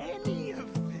any of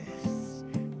this.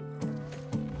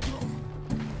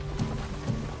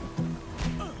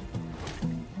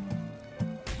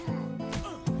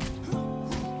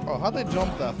 Oh, how'd they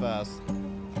jump that fast?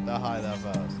 That high, that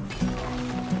fast?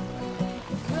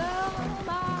 Fill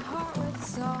my heart with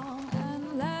song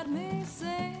and let me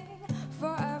sing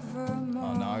forevermore.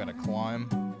 Oh, now I gotta climb.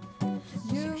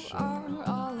 You shit. are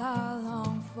all I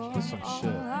long for. This some all shit.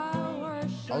 I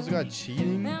worship. How's the guy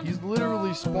cheating? He's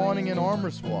literally spawning in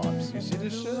armor swaps. You see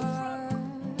this shit?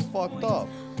 It's fucked up.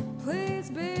 Please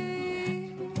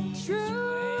be true.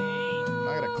 Now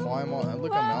I gotta climb on.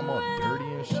 Look at me, I'm all dirty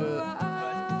and shit.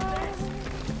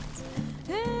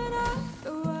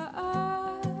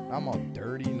 I'm all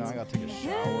dirty. Now I gotta take a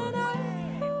shower. I feel nothing.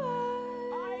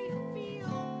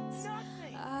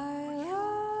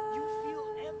 You feel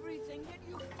everything that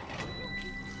you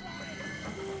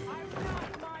I'm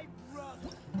not my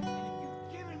brother. And if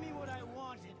you'd given me what I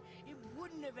wanted, it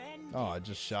wouldn't have ended. Oh, I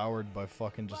just showered by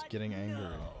fucking just getting angry.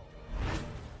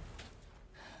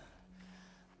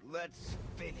 Let's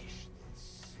finish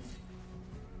this.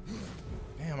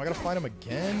 Damn, I gotta fight him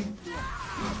again?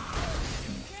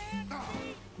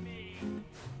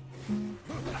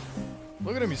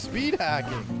 Look at him, he's speed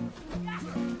hacking.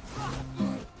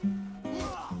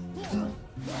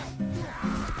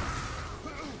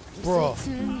 Bro.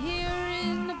 Sitting here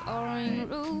in the boring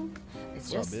room.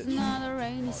 It's What's up, just bitch? another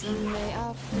rainy Sunday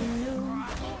afternoon.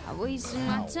 I wasted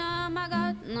my time, I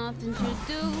got nothing to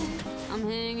do. I'm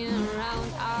hanging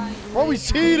around, Bro,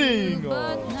 he's cheating!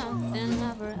 but Oh. nothing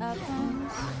ever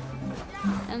happens.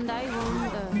 And I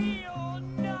wonder,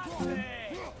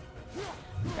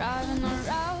 driving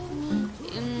around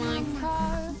in my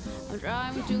car. I'm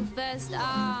driving too fast,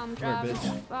 I'm driving bitch.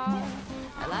 too far.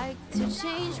 I like to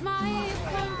change my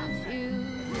point of view.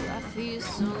 I feel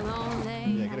so lonely.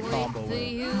 Yeah, get a Wait combo for with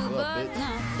it. you, What up, but bitch?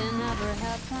 nothing ever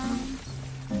happens.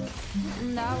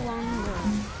 And I wonder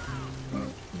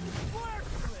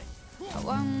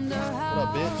how. What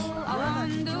up, bitch? I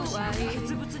wonder why.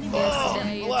 Oh,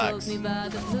 Yesterday you relax. told me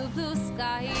about the blue, blue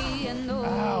sky, and all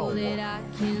Ow. that I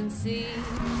can see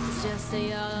is just a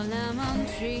yellow lemon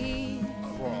tree.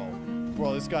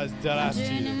 Bro, this guy's dead ass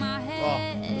cheating. Turning my Oh,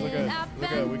 head look at,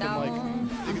 we can like, down.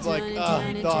 you can like,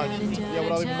 Turning, dodge. turning, Yeah,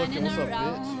 without even looking, what's up, turning bitch?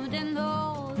 around, and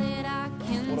all that I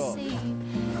can What up? see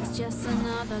is just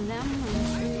another lemon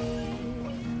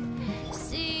tree.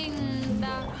 Sing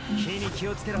about 火に気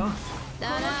をつけろ da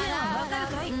da da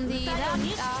da dee da da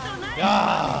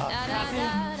Ah! da da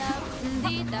da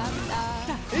dee da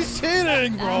da He's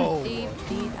cheating, bro! dee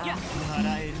dee da.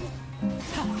 笑える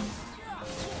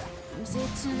I'm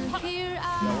sitting here, Yeah,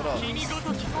 what up? I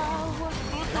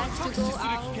like to go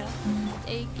out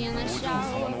taking a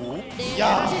shower.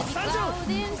 Yeah.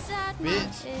 Inside my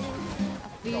Bitch. head. I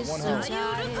feel Got one so heart.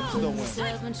 tired. Still win.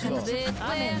 Seven Still. to bed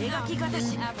when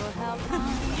nothing ever happened.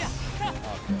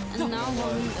 And I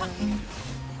wonder.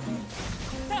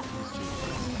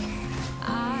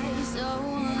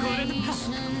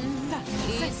 Isolation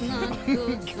is not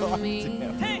good for God me.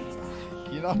 damn.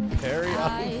 Can you not parry?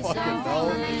 I don't fucking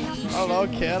know. I don't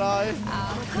know, can I?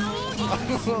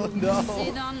 I don't know.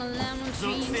 Sit on the lemon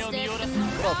tree, stepping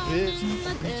What up,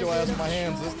 bitch? Beat your ass with my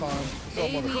hands this time. What's up,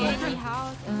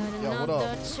 motherfucker? Yeah, what up? I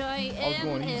was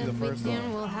going easy the first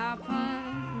time. Will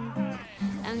happen,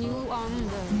 and you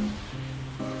wonder.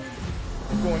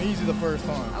 I was going easy the first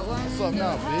time. What's up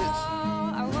now, bitch?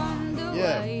 I wonder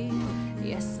Yeah. why.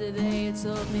 Yesterday you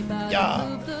told me about Yeah.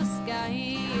 the blue sky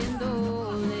and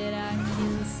all that I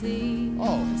can see.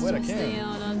 Oh, wait, I Just can. stay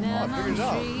on a Oh, I figured it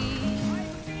out. memory.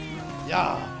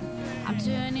 Yeah. I'm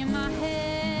turning my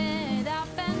head up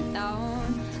and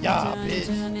down. Yeah, turning, bitch.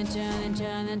 turning, turning,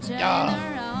 turning, turning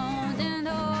Yeah. around, and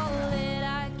all that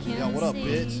I can Yeah, what up, see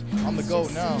bitch? I'm the is GOAT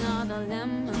just now. another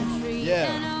lemon tree. Yeah,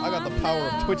 And I got the power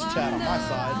of Twitch chat on my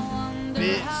side.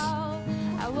 Bitch.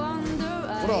 I wonder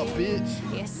What up,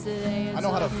 bitch? Yesterday I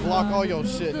know how to block all your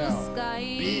shit now.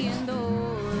 Bitch. Bitch. And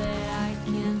all that I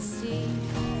can see.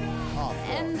 Oh,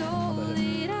 And fuck. all What the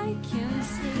heck? that I can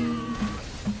see.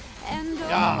 And all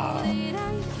Yeah. that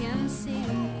I can see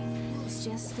is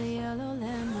just a yellow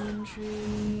lemon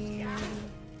tree.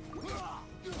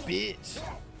 Bitch.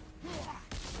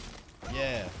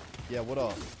 Yeah. Yeah, what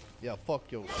up? Yeah, fuck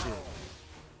your shit.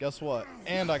 Guess what?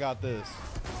 And I got this.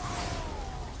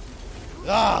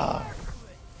 Ah!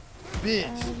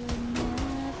 Bitch.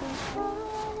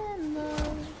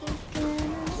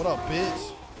 What up,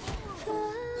 bitch?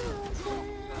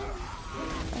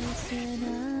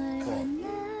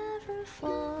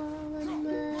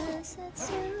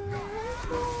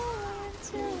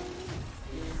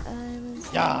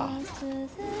 Yeah.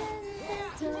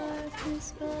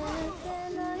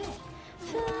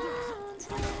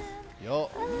 Yo.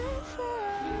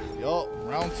 Yo,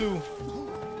 round two.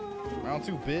 Round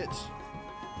two, bitch.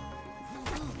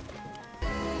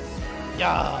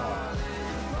 Yeah.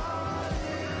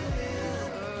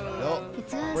 Yo,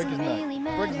 break his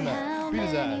neck. Break his neck. Beat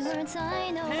his ass.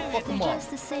 Fuck him up.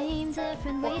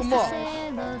 Fuck him up.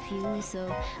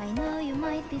 I know you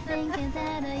might be thinking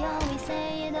that I always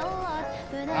say it a lot,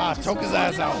 but Ah, choke his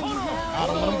ass out. I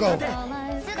don't let him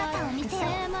go.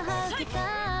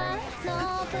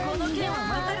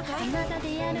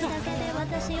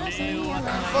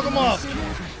 Fuck him up.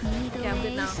 Yeah, I'm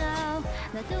good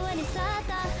now.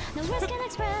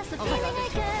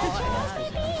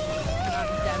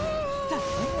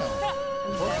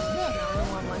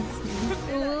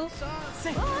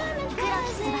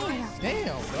 Damn,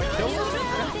 did I kill him?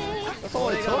 That's all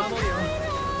it took? What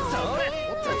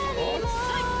the fuck?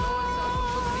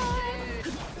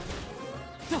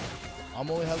 I'm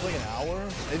only has like an hour?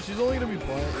 If she's only gonna be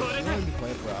playing, if she's only gonna be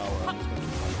playing for an hour, I'm just gonna be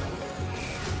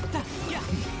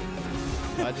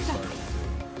I just started.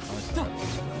 I started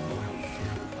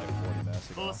like 40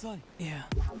 minutes ago. Yeah.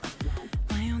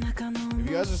 If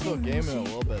you guys are still gaming a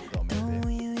little bit though,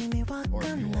 maybe. Or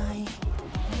if you are.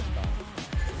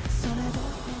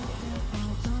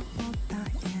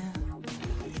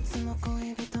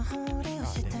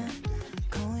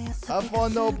 Have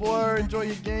fun though, Blur. Enjoy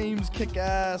your games. Kick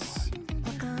ass.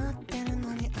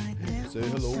 Say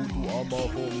hello to Alma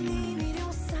for me.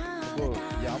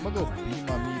 Yeah, I'm gonna go beat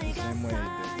my meat the same way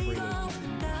that Kratos just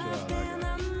beat the shit out of that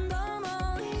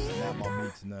guy. Snap my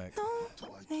meat's neck.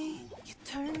 You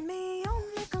turn me on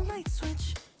like a light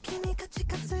switch.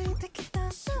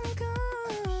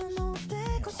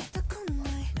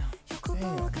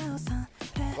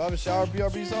 If I have a shower,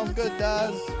 BRB sounds good,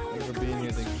 Daz. Thanks for being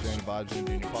here. Thanks for sharing vibes and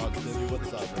being positivity.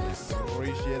 What's up,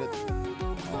 really? Appreciate it.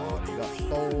 Oh, you got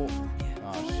stole.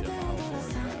 Oh shit, my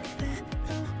health already back.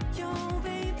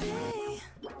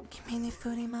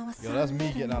 Yo, that's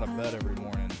me getting out of bed every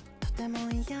morning.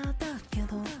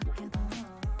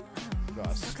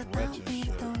 Gotta stretch and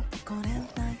shit.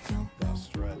 Gotta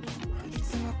stretch.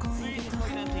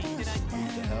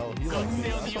 What the hell? He like me.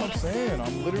 That's what I'm saying.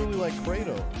 I'm literally like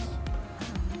Kratos.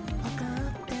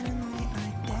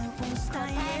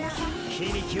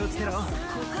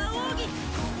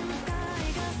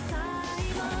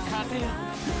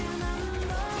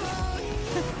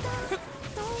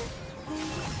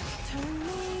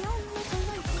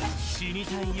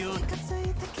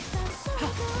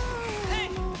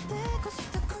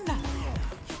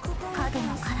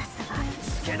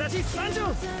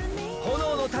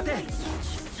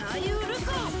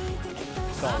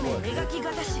 Stop what?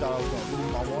 Stop gonna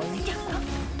lose my one?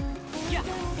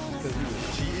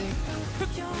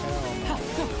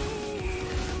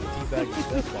 Shaggy's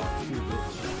Deathlock too,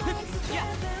 bitch.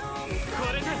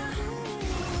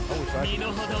 I wish I could do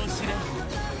my wounds and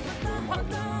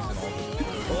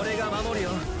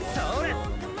all this.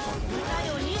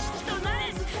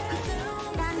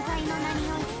 断罪の名に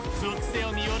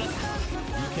より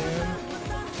You can?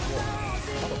 Well,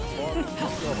 how the fuck? You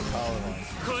still have a power line.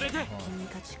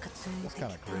 That's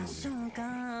kind of crazy.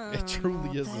 It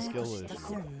truly is a skill issue.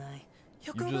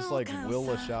 You just like will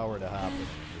a shower to happen and it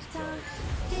just does.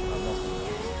 That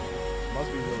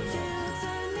must be really nice.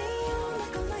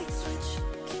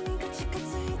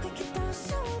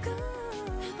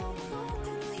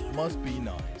 Must be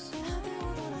nice.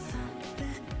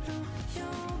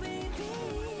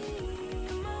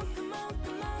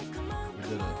 We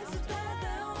did it.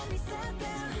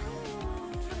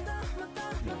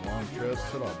 Yeah, long trip.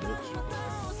 Shut up, bitch.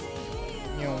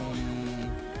 Yum.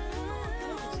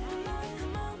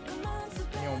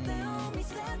 Yum.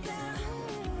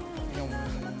 Yum.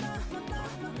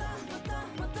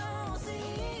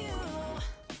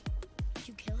 Did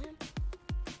you kill him?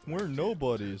 We're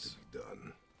nobodies.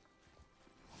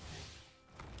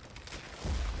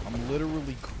 I'm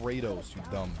literally Kratos, you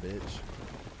dumb bitch.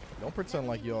 Don't pretend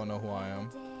like you all know who I am.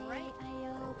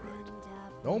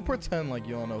 Don't pretend like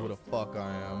you all know who the fuck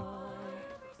I am.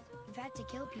 You've had to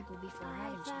kill people before,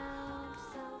 haven't you?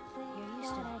 You're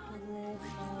used to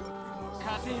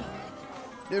it.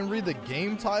 Didn't read the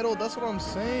game title? That's what I'm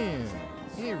saying.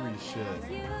 He ain't read shit.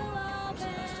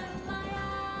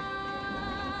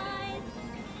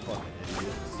 Fucking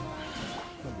idiots.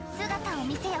 姿を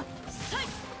見せよ。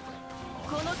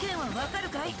この剣はわかる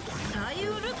かい？サイウ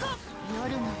ルコ。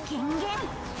夜の権限。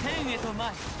天へと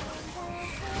前。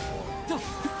と。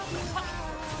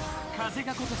風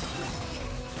が如し。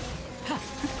はっ。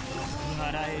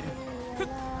笑える。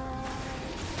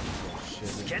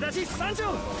助太刀参上。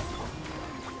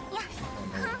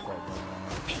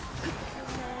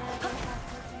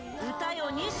歌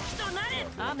よ錦となれ。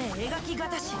雨描きが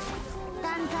たし。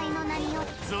断罪の名により。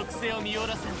属性を見下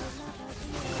ろせ。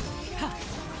はっ。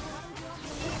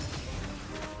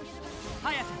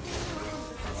はやて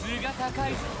図が高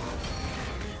いぞ。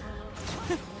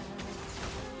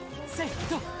セッ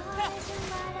ト。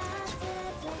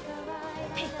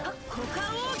股間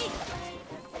奥義。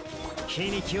火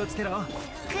に気をつけろ。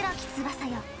黒き翼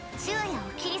よ、昼夜を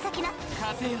切り裂きな。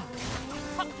風よ。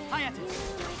はやて。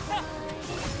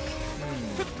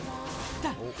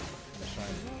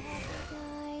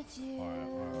Alright.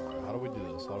 How do we do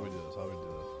this? How do we do this? How do we do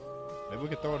this? Maybe we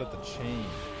could throw it at the chain.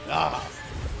 Ah!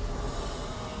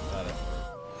 Got it.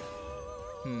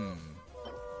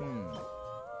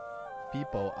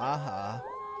 People, aha.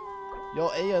 Yo,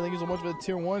 hey, thank you so much for the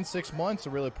tier 1, 6 months. I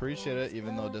really appreciate it,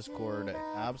 even though Discord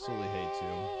absolutely hates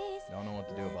you. Don't know what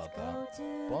to do about that.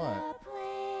 But,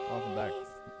 welcome back.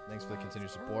 Thanks for the continued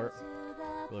support.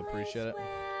 Really appreciate it.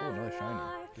 Oh, another shiny.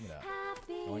 Give me that.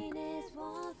 Oink.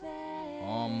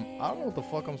 I don't know what the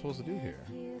fuck I'm supposed to do here.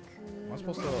 Am I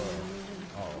supposed to...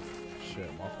 Oh,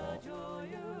 shit, my fault.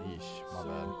 Yeesh, my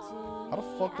bad. How the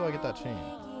fuck do I get that chain?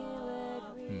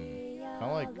 Can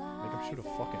I, like, make him shoot a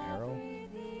fucking arrow?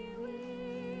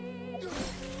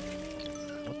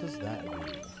 What does that do?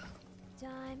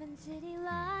 Diamond City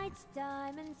lights,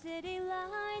 Diamond City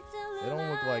lights. They don't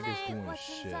look like it's doing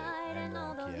shit. I ain't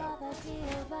gonna cap.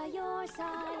 By your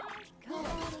side,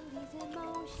 coding these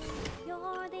emotions.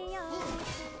 You're the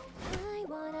ocean I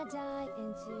wanna dive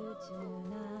into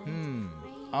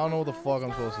tonight. I don't know what the fuck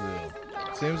I'm supposed to do.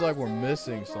 Seems like we're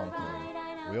missing something.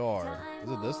 We are.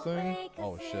 Is it this thing?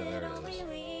 Oh shit, there it is.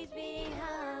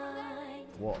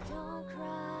 Whoa.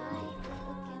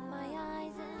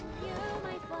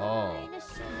 Oh.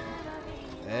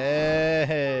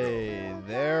 Hey,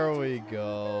 there we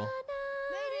go.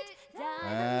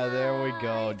 Ah, there we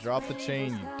go. Drop the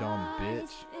chain, you dumb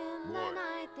bitch.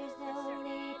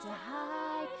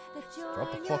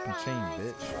 Drop the fucking chain,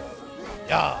 bitch.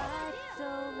 Yeah.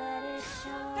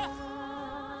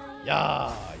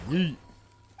 Yeah, yeet.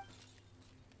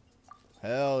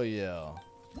 Hell yeah.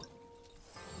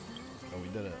 Oh, we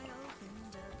did it.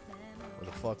 We're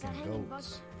the fucking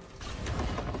goats.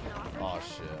 Oh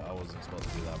shit, I wasn't supposed to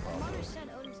do that Mother properly. said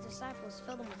Odin's disciples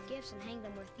fill them with gifts and hang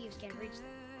them where thieves can't reach them.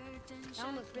 That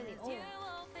one looks really old.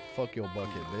 Fuck your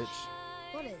bucket, bitch.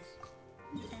 What is?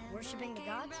 Worshipping the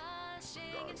gods?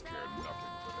 Gods care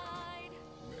nothing for them.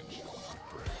 Men shall not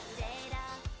pray.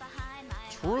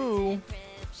 True.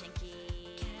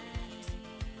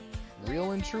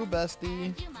 Real and true,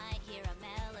 bestie.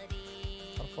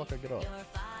 How the fuck I get up? There we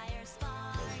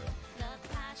go.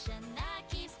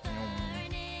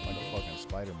 Like a fucking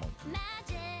spider monkey.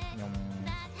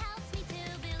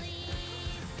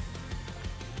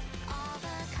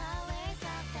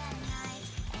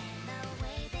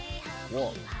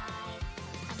 What?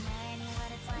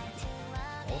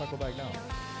 Why would I go back down?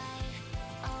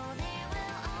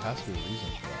 There has to be a reason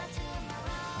for that.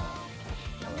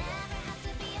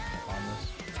 On this.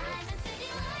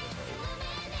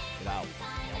 Get out.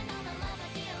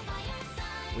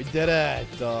 We did it!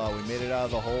 We made it out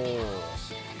of the hole.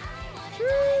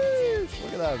 Jeez,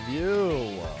 look at that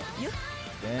view.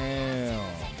 Damn.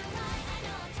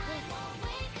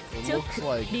 It looks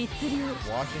like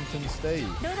Washington State.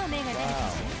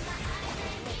 Wow.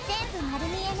 全部丸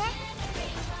見えね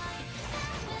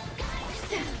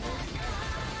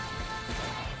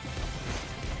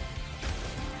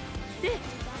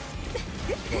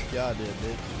Fuck yeah, I did,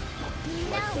 bitch. みん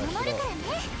なを守るからね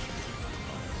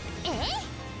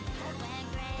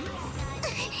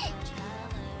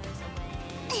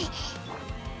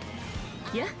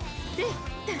えやせ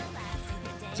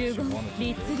15律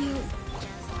令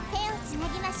手をつな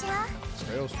ぎましょう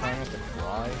Trail's trying not to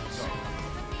cry.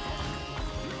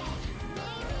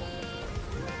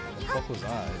 What the fuck was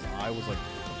that? His eye was like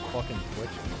fucking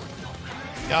twitching.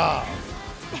 Yeah!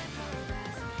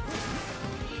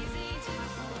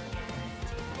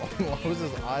 Why was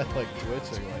his eye like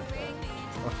twitching like that?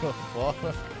 What the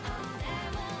fuck?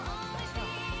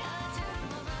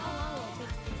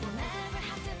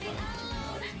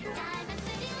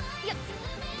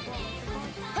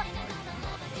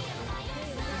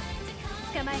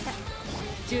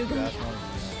 That's not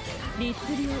律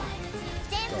令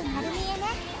全部丸見えね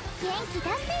元気出し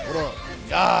てよ What up?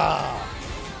 Yeah!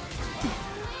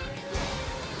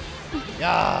 Yeah!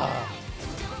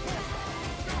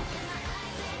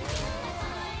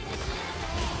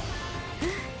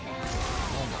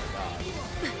 Oh my god.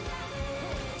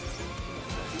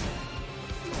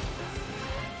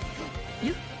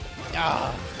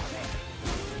 Yeah!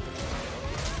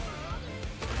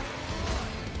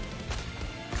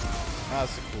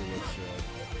 That's the coolest shit.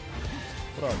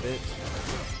 What up, bitch?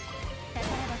 宝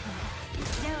箱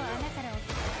じゃあ穴から落ち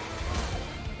る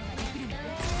ことができるのね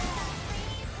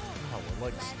Wow, we're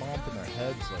like stomping their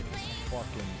heads like it's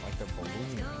fucking like they're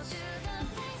balloons.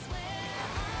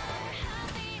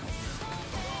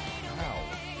 Wow.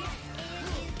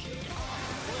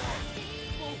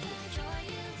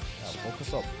 Yeah, focus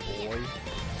up, boy.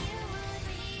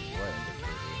 Right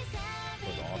indicator.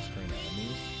 For the off-screen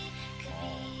enemies. Oh.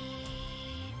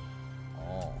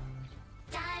 Oh.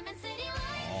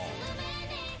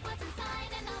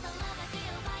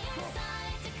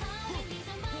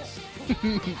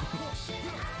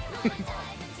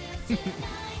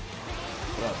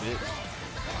 What up, bitch?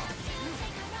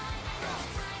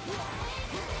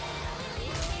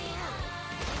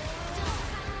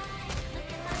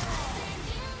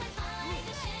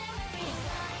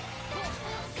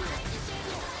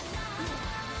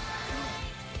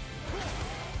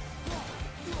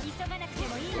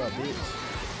 What up, bitch?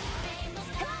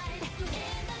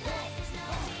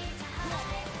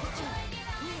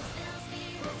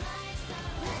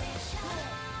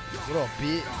 What up,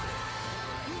 bitch?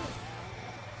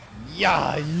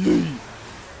 Yeah, yeah.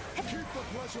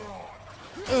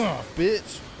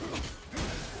 Bitch.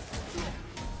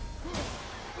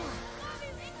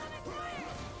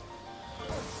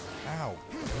 Ow,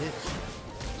 bitch.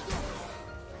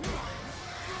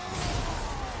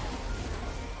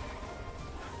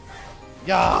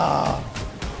 Yeah.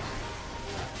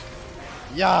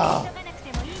 Yeah.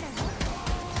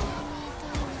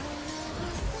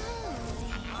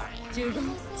 I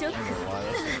don't know why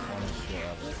that's the funny shit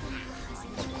ever.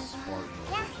 Fucking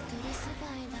Spartan.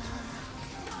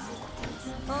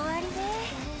 終わりで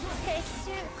撤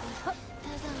収ほっ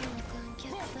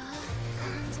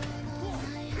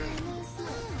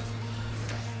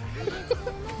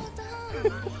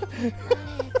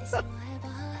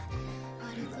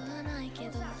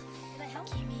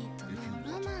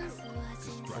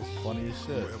That's funny as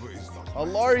shit.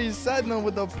 Alari Sedna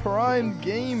with the Prime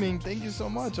Gaming. Thank you so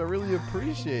much. I really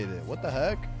appreciate it. What the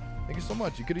heck? Thank you so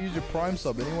much. You could have used your Prime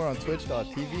sub anywhere on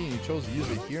Twitch.tv and you chose to use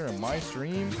it here in my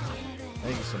stream.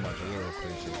 Thank you so much. I really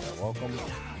appreciate that. Welcome.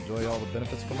 Enjoy all the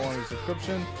benefits come along with your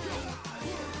subscription.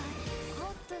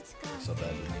 Sub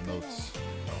that emotes.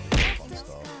 Fun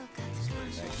stuff. Thank you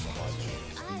so much.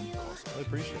 Really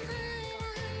appreciate it.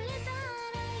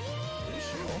 Pretty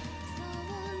sure.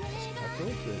 I feel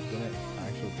like they didn't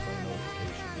actually play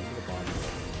notification. Look at the body.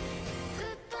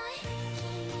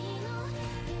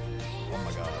 Oh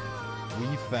my god. We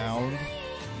found...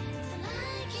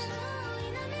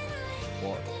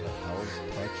 What the hell is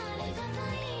touch lightning?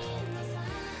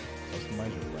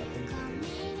 Customize your weapons and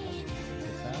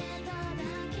attacks?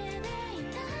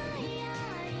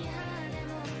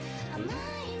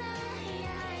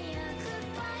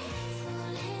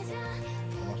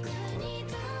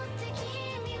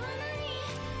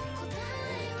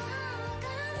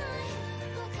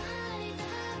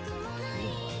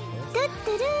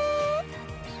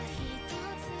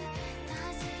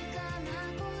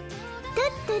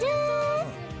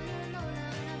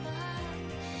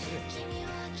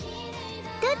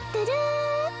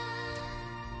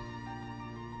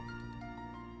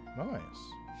 Nice.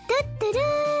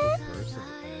 Burst of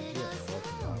energy at level up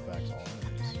and knockbacks all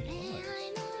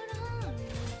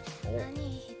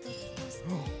enemies. Nice.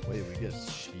 Oh. Wait, we get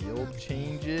shield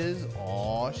changes?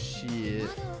 Aw, shit.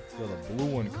 Yo, the blue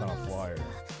one kind of fire.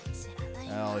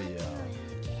 Hell yeah.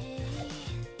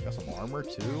 Got some armor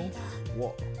too?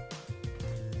 Whoa.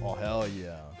 Oh, hell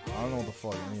yeah. I don't know what the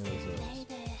fuck any of this is.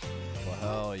 But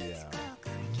hell yeah.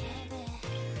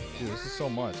 Dude, this is so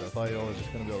much. I thought you all were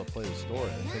just gonna be able to play the story.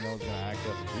 I didn't think I was gonna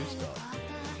actually have to do stuff.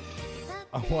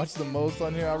 I watched the most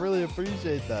on here. I really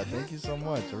appreciate that. Thank you so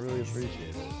much. I really appreciate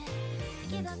it.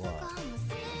 It means a lot. I'll be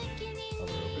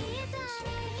over here for these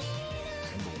suckers.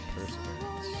 Symbol of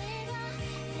perseverance.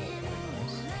 Oh, very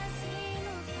nice.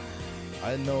 I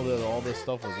didn't know that all this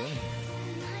stuff was in here.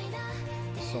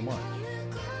 There's so much.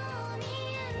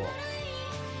 Whoa.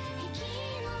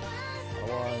 How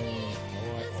do I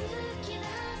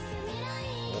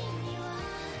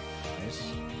nice.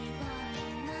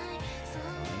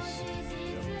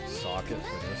 Socket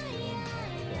for this game.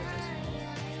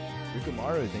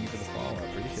 Rikumaru, thank you for the follow. I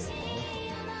appreciate it, bro.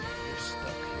 You're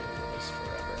stuck here with us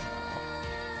forever now.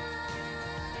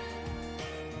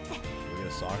 We get a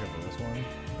socket for this one? No,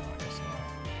 I guess not.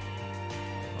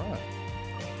 Alright.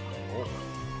 Oh.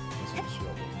 This one's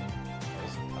shield, isn't it?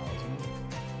 That's 1,000.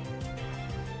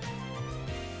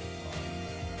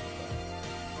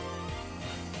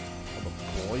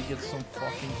 Boy gets some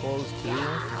fucking clothes too.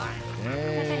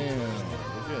 Damn,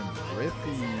 we're getting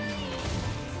drippy.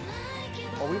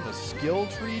 Oh, we have a skill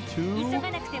tree too?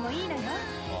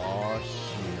 Oh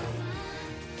shit.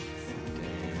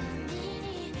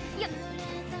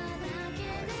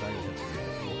 Damn.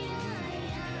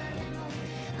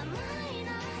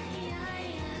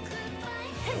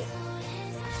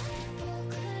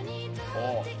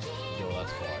 Oh, yo,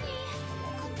 that's fire.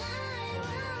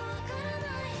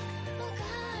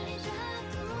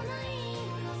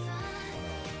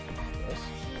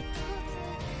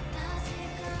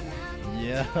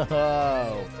 Yo,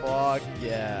 fuck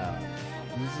yeah.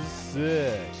 This is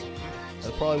sick.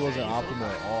 That probably wasn't optimal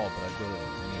at all, but I did it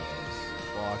anyways.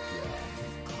 Fuck yeah.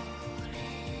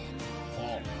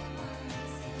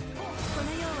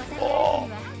 Oh.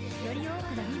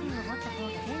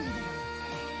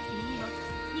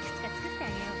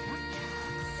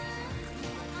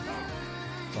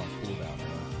 It's on cooldown,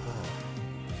 man.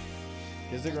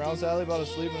 Can stick around, Sally, about to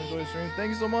sleep and enjoy the stream.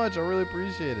 Thanks so much. I really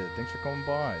appreciate it. Thanks for coming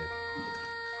by.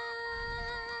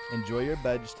 Enjoy your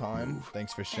bedtime time.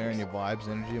 Thanks for sharing your vibes,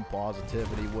 energy, and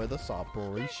positivity with us. I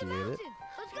appreciate it.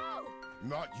 Let's go.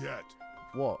 Not yet.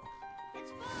 What?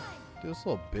 Dude, this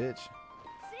little bitch.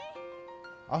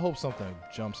 I hope something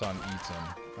jumps out and eats him.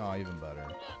 Oh, even better.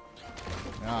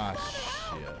 Ah,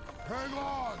 shit. Hang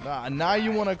on. Nah, now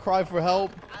you want to cry for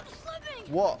help? I'm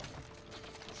slipping. What?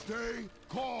 Stay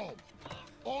calm.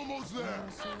 Almost there.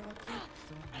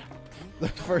 The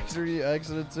first time you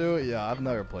exited to it? Yeah, I've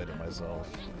never played it myself.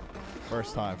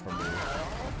 First time for me.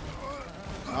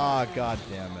 Ah, god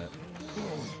damn it.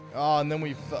 Oh, and then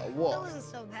we fell. What? That wasn't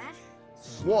so bad.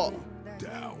 What?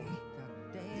 Down.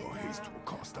 Your haste will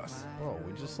cost us. Bro,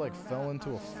 we just like fell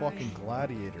into a fucking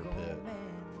gladiator pit.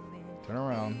 Turn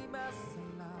around. More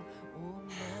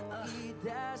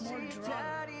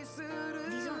drugs.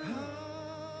 These aren't.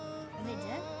 Are they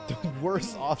dead? The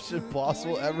worst option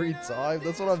possible every time.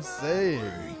 That's what I'm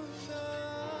saying.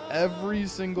 Every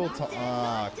single time.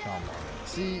 Ah, come on.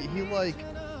 See, he like,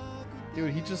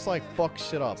 dude, he just like fucks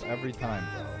shit up every time,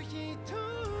 bro.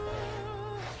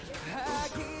 Ah,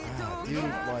 dude,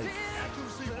 like,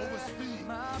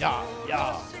 yeah,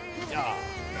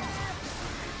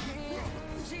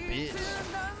 bitch.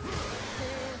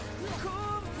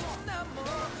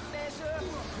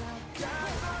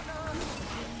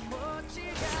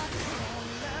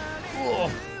 Whoa.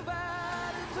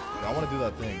 Yeah, I want to do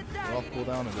that thing. Get off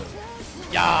cooldown and do it.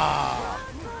 Yeah!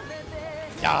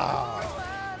 Yeah!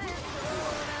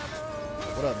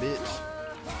 What up, bitch?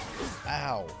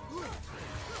 Ow.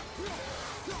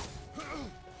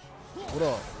 What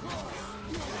up?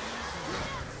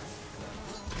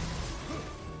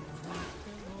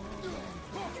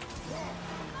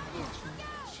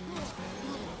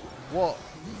 What?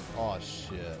 Oh,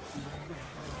 shit.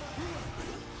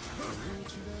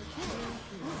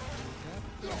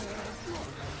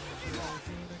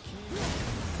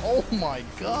 Oh my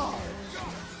god.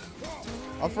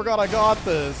 I forgot I got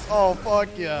this. Oh, fuck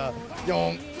yeah.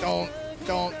 Don't.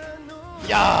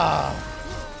 Yeah.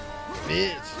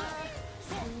 Bitch.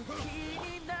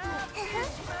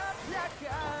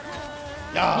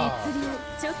 Yeah.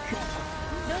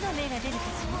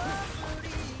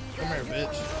 Come here,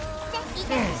 bitch. You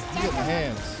get my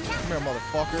hands. Come here,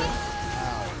 motherfucker.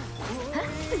 Ow.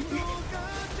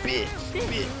 Bitch.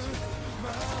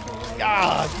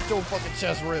 Ah, get your fucking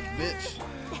chest ripped, bitch.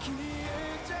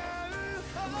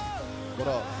 What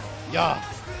up? Yeah.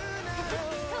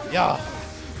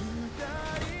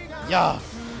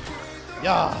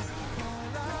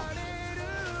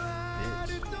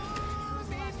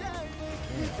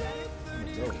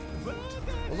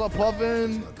 What's up,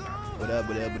 Puffin? What up?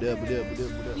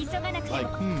 Like,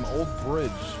 old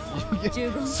bridge.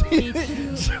 See,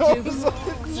 the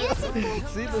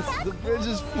bridge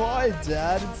is fine,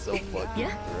 Dad. It's so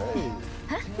fucking great.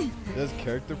 This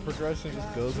character progression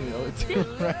just goes in the other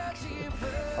direction.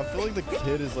 I feel like the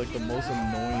kid is like the most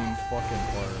annoying fucking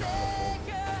part.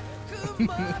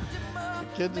 The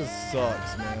kid just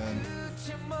sucks, man.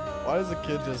 Why does the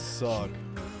kid just suck?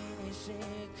 Just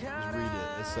read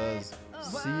it. It says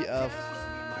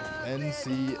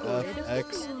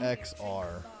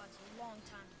CFNCFXXR.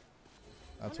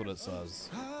 That's what it says.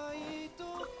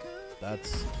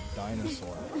 That's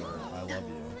dinosaur. I love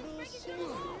you.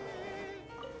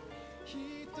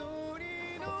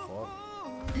 What the fuck?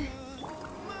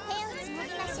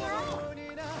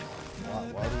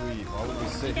 Why would we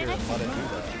sit here and let it do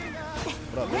that?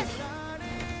 What up, bitch?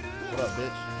 What up,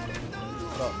 bitch?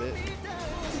 What up, bitch?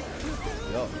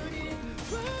 Yup.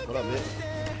 What up, bitch?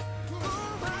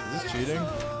 Is this cheating?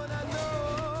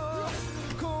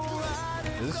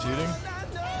 Is this cheating?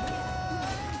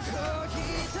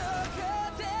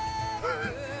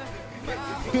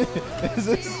 Is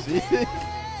this cheating?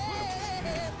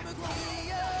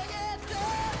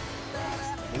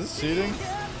 Is this cheating?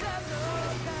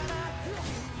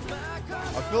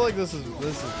 I feel like this is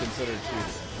considered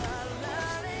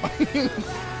cheating.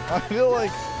 I feel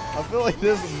like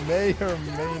this may or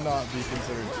may not be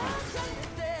considered cheating.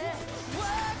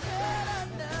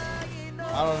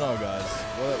 I don't know, guys.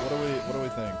 What do we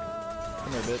think?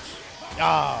 Come here, bitch.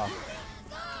 Ah.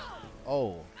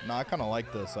 Oh, no, I kind of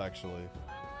like this actually.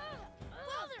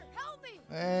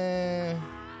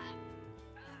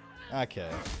 Okay.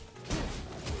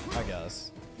 I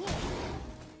guess.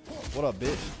 What up,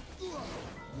 bitch?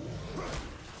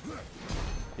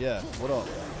 Yeah, what up?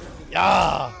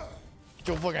 Yeah! Get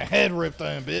your fucking head ripped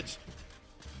in, bitch!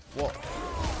 What?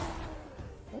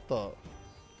 What the?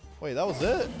 Wait, that was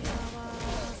it?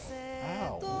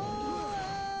 Ow.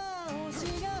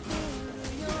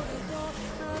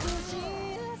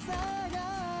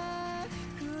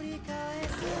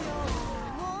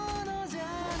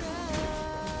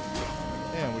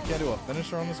 Damn, we can't do a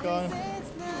finisher on this guy?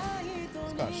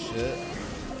 This kind of shit.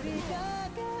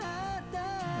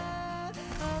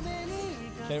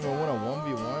 Can't even win a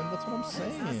 1v1? That's what I'm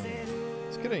saying.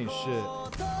 This kid ain't shit.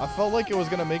 I felt like it was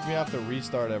gonna make me have to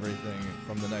restart everything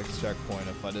from the next checkpoint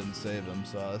if I didn't save him,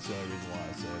 so that's the only reason why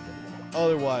I saved him.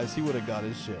 Otherwise, he would have got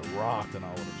his shit rocked and I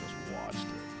would have just watched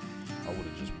it. I would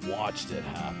have just watched it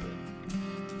happen.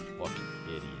 Fucking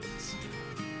idiots.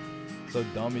 So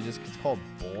dumb, it's called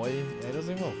Boy? It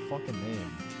doesn't even have a fucking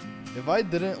name. If I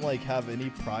didn't like have any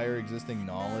prior existing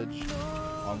knowledge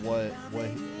on like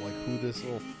who this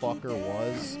little fucker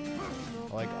was,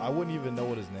 like I wouldn't even know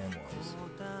what his name was.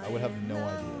 I would have no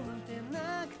idea.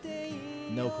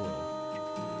 No clue.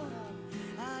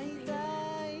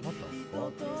 What the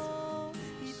fuck?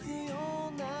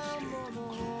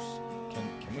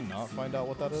 Can we not find out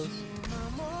what that is?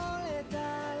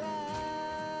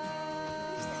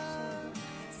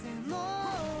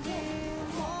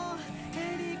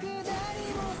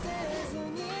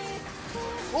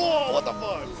 Oh, what the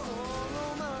fuck?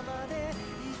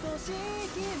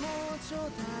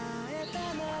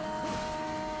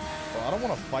 Well, I don't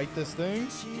want to fight this thing.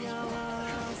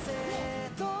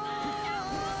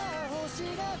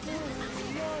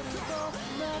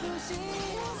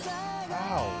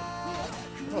 Ow.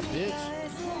 What a bitch.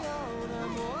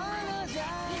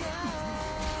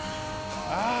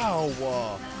 Ow.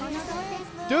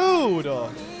 Dude. You're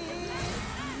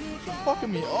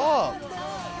fucking me up.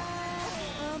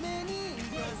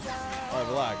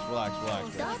 Alright, relax.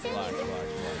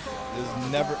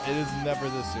 It is never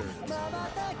this serious.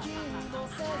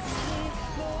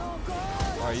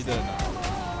 Alright, you did it now.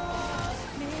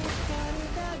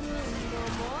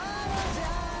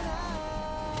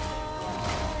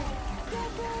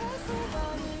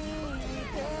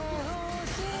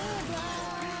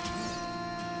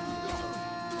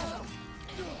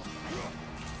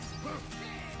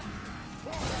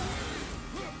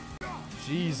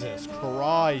 Jesus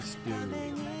Christ, dude.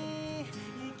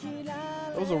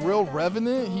 That was a real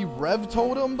Revenant? He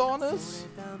rev-told him, Donis?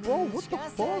 Bro, what the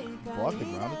fuck? Block the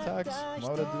ground attacks? Why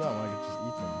would I do that when I could just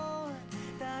eat them?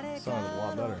 Sounded a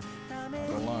lot better. Not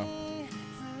gonna lie.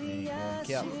 Ain't gonna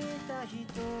cap.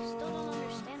 Still don't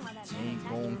understand why that Ain't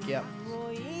gonna cap. I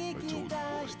told you, boy.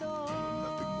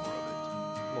 Nothing more of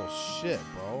Little shit,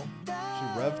 bro. She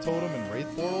rev totem and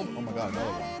wraith portal. Oh my god,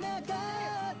 another one.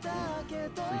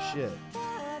 Free shit.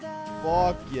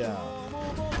 Fuck yeah.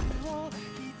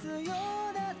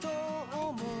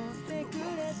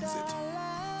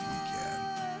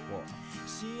 What?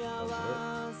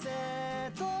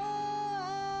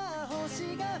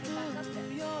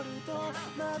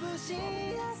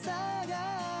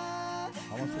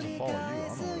 How am I supposed to follow you? I don't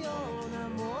know where to follow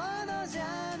you.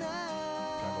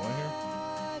 Can I go in here?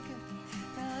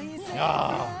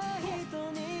 Ah!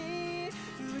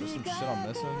 There's some shit I'm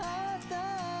missing.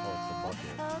 Oh, it's the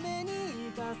bucket.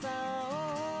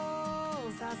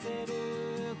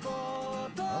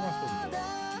 Where am I supposed to go?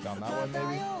 Down that way,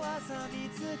 maybe? No.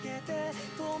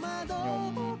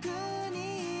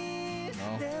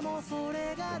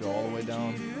 Go all the way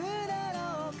down.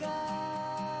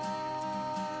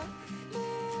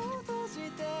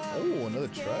 Oh, another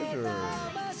treasure. Oh,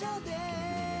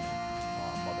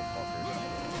 motherfucker.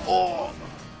 Oh!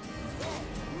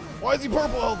 Why is he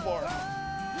purple health bar?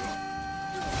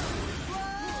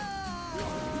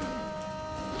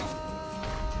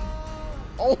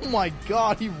 Oh my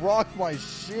god, he rocked my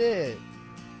shit.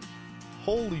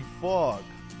 Holy fuck.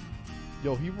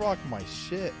 Yo, he rocked my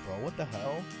shit, bro. What the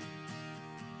hell?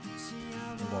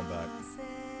 I'm going back.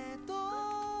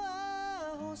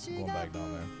 I'm going back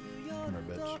down there. Come here,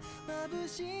 bitch.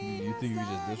 You think you can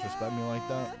just disrespect me like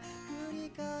that? You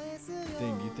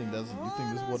think this is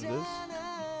what it is?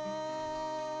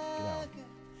 Get out.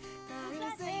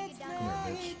 Come here,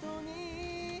 bitch.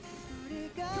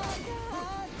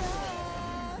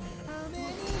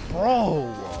 Bro!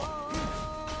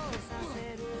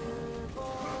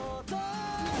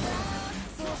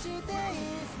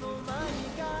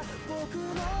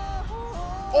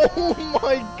 Oh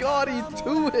my god, he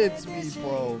two hits me,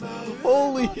 bro.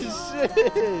 Holy shit.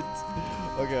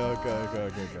 Okay.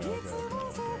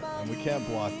 And we can't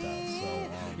block that, so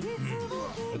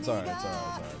it's alright.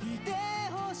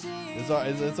 It's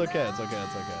okay.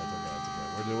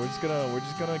 We're just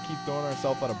gonna keep throwing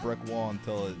ourselves at a brick wall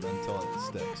until it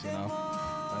sticks, you know?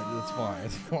 It's fine.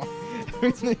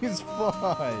 Everything's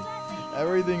fine.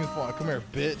 Everything's fine. Come here,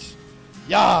 bitch.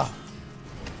 Yeah,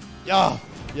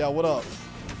 what up?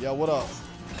 Yeah, what up?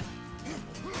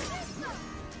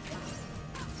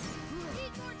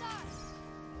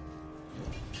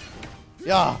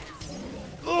 Yeah.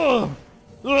 Ugh.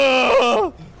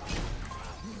 Ugh.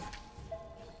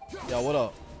 Yeah, what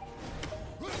up?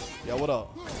 Yeah, what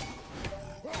up?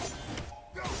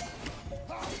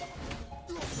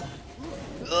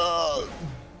 Ugh.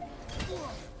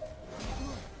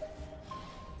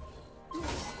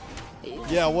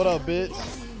 Yeah, what up, bitch?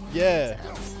 Yeah.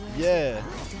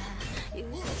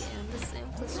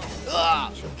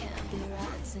 Ah.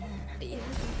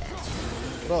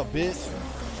 What up, bitch?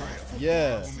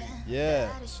 Yeah.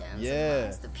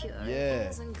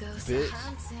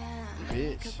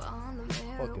 Bitch.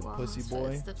 Fucking pussy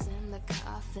boy.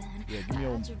 Yeah,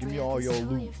 give me all your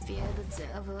loot.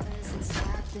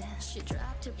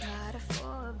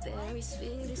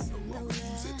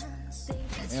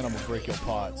 And I'm gonna break your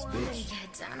pots, bitch.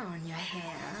 Are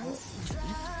you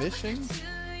fishing?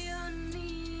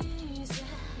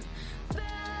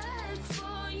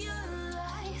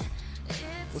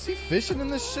 Was he fishing in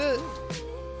this shit?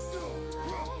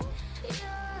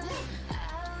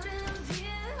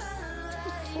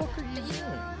 What the fuck are you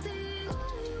doing?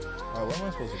 Alright, where am I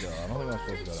supposed to go? I don't think I'm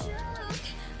supposed to go down here.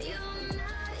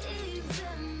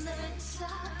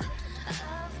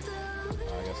 I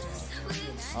guess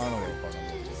not. I don't know where the fuck I'm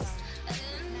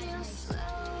supposed to go.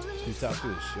 He tapped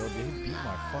through the shield. Did he beat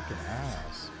my fucking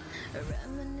ass?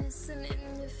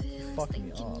 He fucked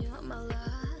me up.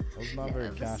 That was not very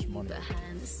cash money.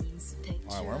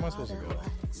 Alright, where am I supposed to go?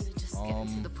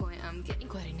 Am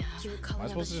I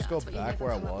supposed to just go back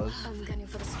where I was?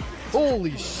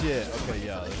 Holy shit! Okay,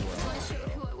 yeah, this is where I'm supposed to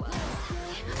go.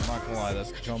 I'm not gonna lie,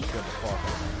 that's jump scared the fuck out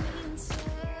of me.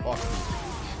 Fuck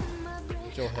you.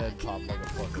 Get your head popped like a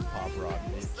fucking pop rock,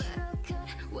 bitch.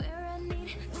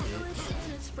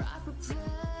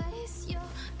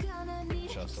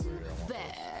 Chest over here, I want this.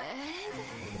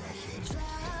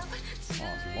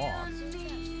 Oh, it's locked.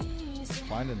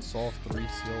 Find and solve 3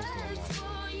 seals to unlock.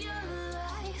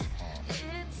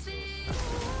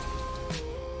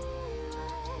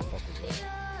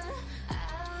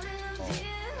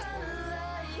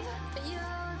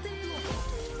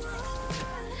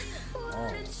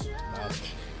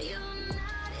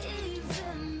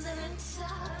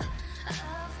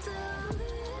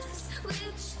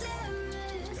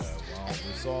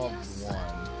 We saw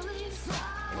one.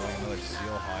 Like another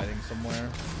seal hiding somewhere.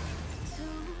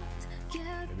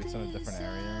 Maybe it's in a different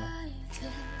area.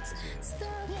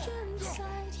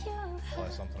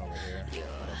 Probably something over here.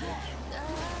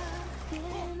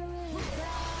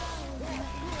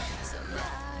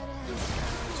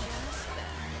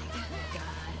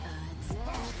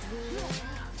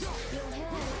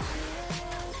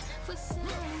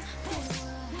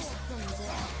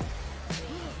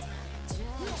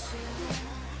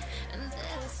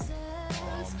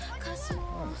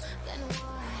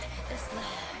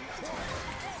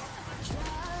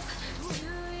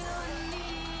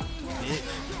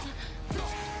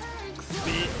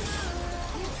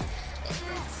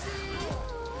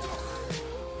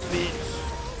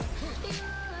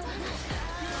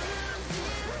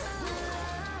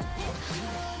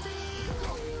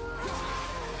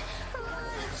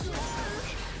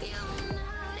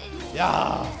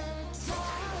 Yeah.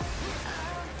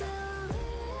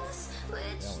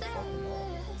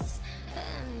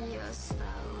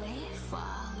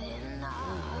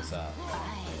 What's that?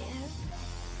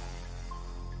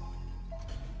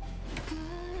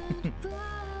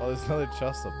 Oh, there's another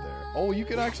chest up there. Oh, you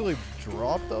can actually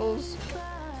drop those?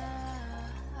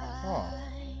 Huh.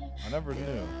 I never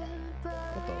knew.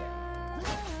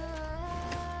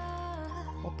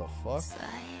 What the fuck?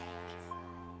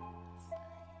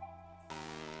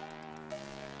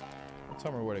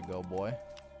 Tell me where to go, boy.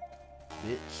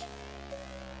 Bitch.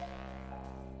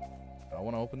 I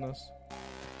want to open this.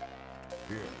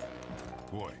 Here.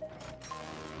 Boy.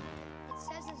 It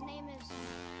says his name is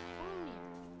Hrungnir.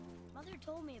 Mother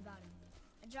told me about him.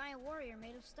 A giant warrior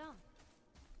made of stone.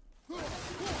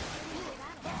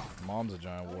 Mom's a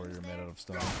giant warrior made out of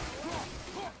stone.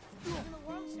 Even the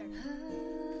world started.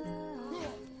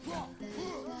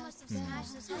 Who must have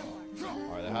smashed this hell apart?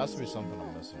 Alright, there has to be something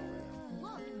I'm missing over here.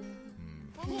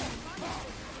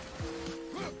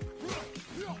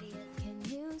 Can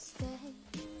you stay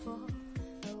for a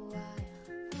while?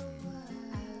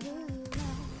 I really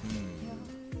like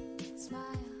your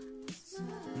smile.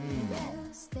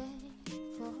 Stay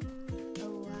for a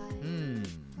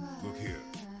while. Look here.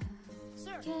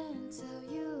 Sir, Can't tell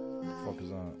you What the fuck is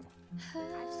that?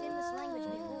 I've seen this language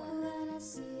before. when I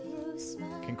see you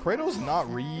smile. Can Kratos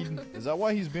not read? Is that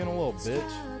why he's being a little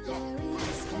bitch?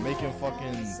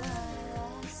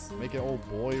 Making old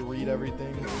boy read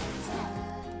everything?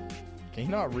 Can he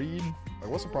not read? Like,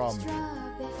 what's the problem?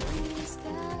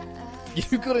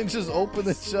 You couldn't just open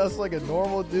the chest like a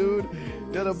normal dude?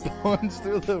 You had to punch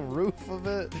through the roof of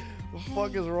it? What the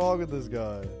fuck is wrong with this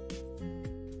guy?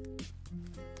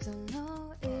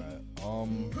 Alright, I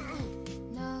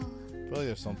feel like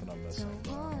there's something I'm missing. I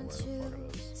don't know where the fuck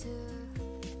it is.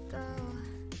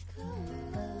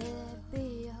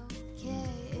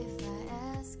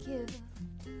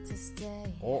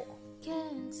 Oh, a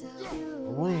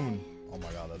rune. Oh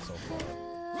my god, that's so far.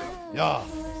 Yeah,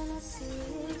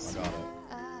 I got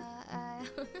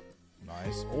it.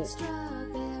 Nice. Oh.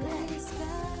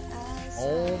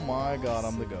 Oh my god,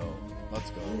 I'm the goat.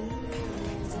 Let's go.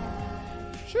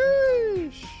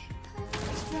 Sheesh.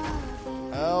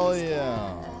 Hell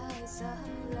yeah.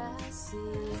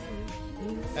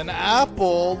 An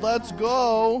apple. Let's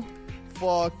go.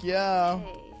 Fuck yeah.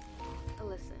 Hey,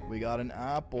 listen. We got an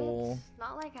apple. It's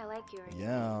not like I like you or anything.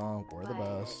 Yeah, we're the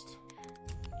but best.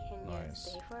 Can you Nice.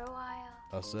 stay for a while?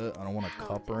 That's it? I don't want a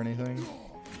cup or anything?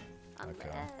 Okay,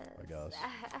 I Unless- guess.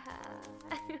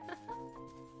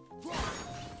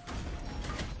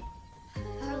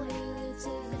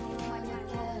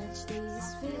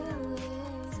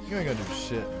 You ain't gonna do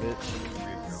shit, bitch.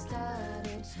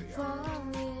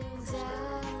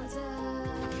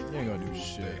 You ain't gonna do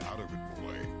shit. Stay out of it,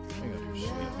 boy. You ain't gonna do shit.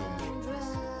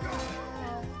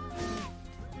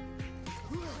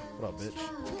 What up, bitch?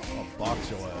 I'll box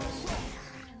your ass.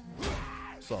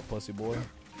 What's up, pussy boy?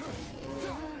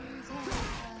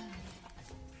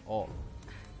 Oh.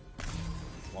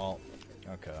 Well,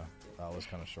 okay. That was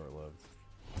kind of short-lived.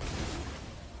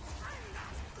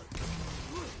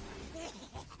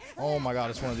 Oh my god,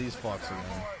 it's one of these fucks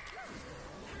again.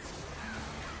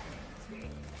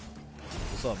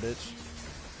 What's up, bitch?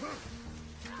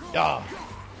 Yeah!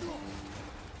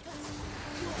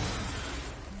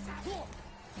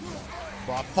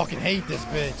 Bro, I fucking hate this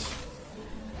bitch.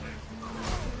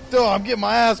 Dude, I'm getting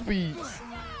my ass beat.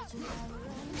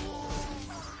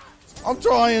 I'm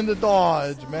trying to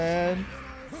dodge, man.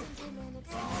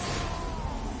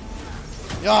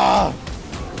 Yeah!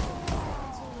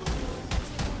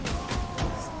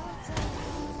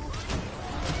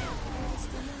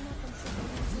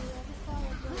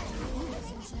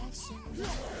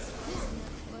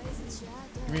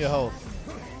 Give me a health.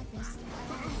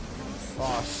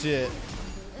 Oh shit.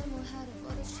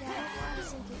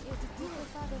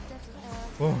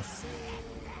 Oh.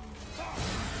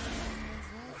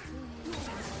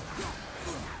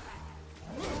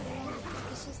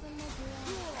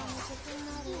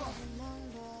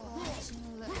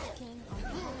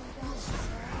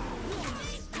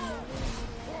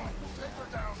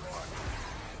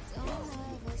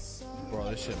 Bro,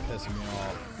 this shit pissing me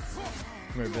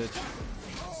off. Come here, bitch.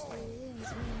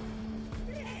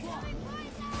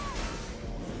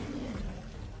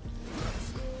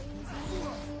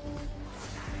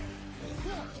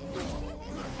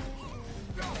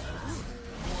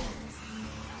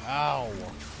 Ow.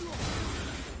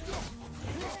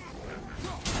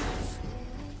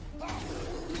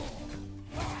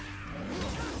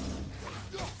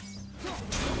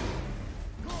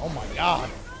 Oh my god.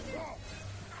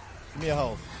 Give me a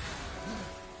health.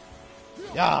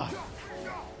 Yeah.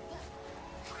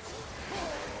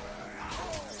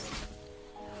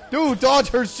 Dude, dodge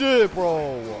her shit,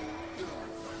 bro.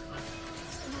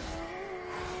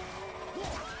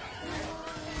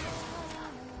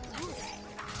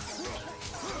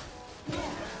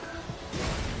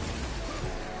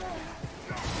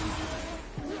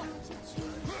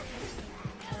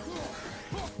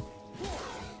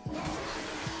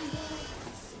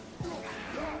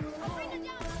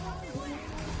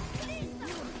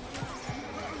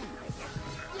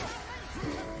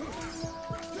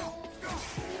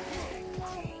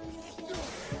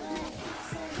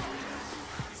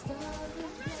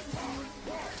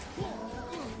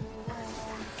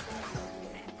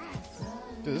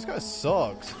 Dude, this guy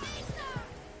sucks.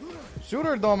 Shoot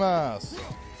her, dumbass.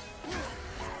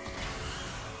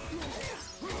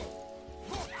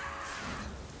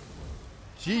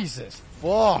 Jesus,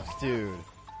 fuck, dude.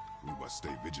 We must stay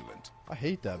vigilant. I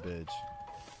hate that bitch.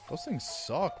 Those things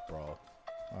suck, bro.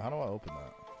 How do I open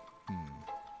that?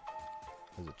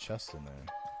 There's a chest in there.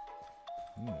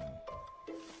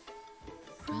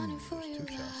 Running for There's your two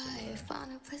chests in there. life,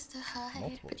 find a place to hide,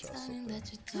 Multiple chests up pretending there.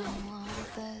 that you don't want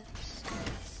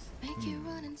this. Make you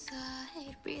run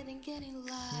inside, breathing getting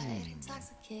light,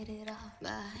 intoxicated on my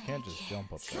You can't just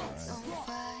jump up there, right? Don't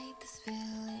fight this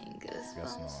feeling, Guess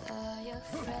goosebumps not. are your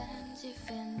friends, you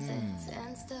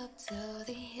tensed up till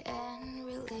the end,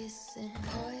 releasing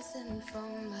poison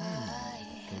from my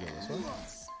Can we go this way?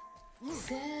 hands.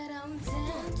 Said I'm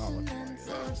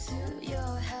sentimental to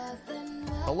your health and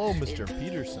wealth. Hello, Mr.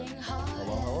 Peterson.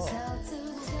 Hello,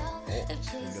 hello.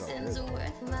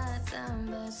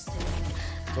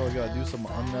 So we gotta do some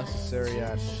unnecessary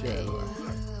ass shit.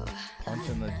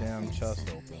 Punching the damn chest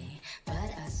open.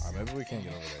 Alright, maybe we can't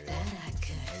get over there yet.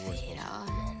 Maybe we're supposed to be on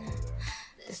over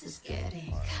there. This is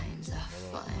getting kind of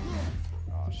fun.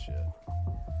 Oh shit.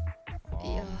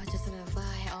 You're just an fly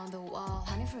on the wall.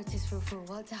 Honey for a teaspoon for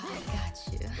what I got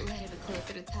you. Let it be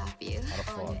closer to top you.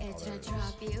 How the On fuck? your edge Oh, there and it I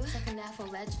drop you. Second half of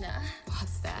Lechna.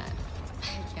 What's that? I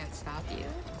can't stop you.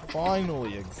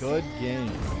 Finally, a good game.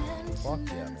 Fuck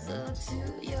yeah, man. To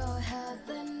your health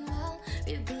and well,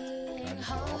 you're being Can I just get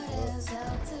hard off as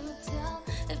hell to tell.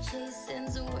 If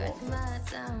chasing's worth my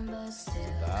time, but still,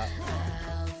 That.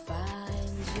 I'll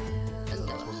find you. Am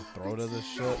I supposed to throw to this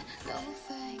shit? No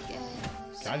fake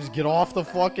it. Can I just get off the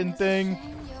fucking thing?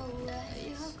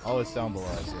 Oh, it's down below.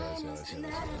 I see, I see, I see, I see,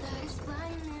 I see.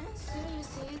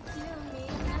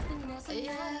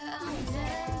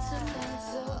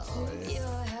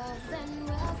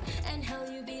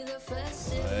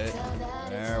 Right.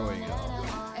 There we go.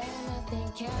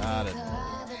 Got it.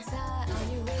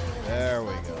 There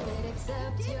we go.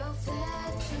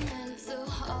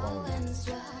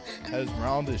 Head's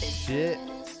round as shit.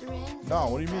 No,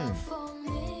 what do you mean?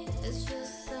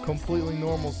 Completely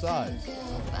normal size.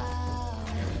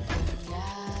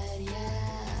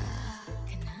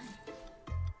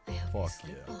 Fuck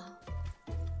yeah.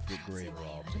 Good grave,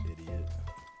 Rob, idiot.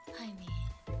 I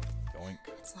mean, Doink.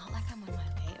 it's not like I'm on my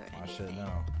way or My anything. shit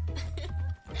now.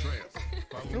 Atreus,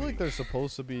 I feel like there's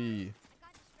supposed to be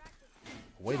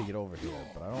a way to get over here,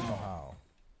 but I don't know how.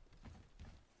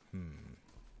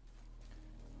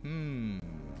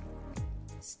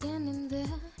 Standing there,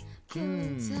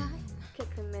 killing time.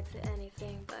 Could commit to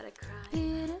anything but a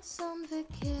crime.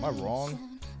 Am I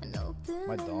wrong? Am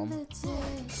I dumb?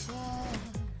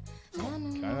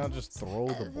 Can I not just throw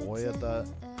the boy at that?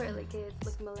 Really kids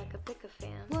look more like a pick a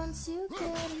fan. Once you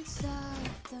get inside,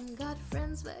 them got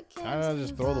friends but Can I not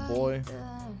just throw the boy?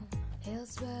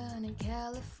 Hillsburn in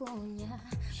California.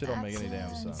 Shit don't make any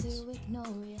damn sense.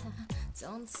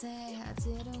 Don't say I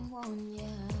didn't warn ya.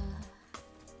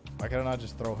 Why can I not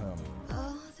just throw him?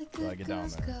 All the Till I good get down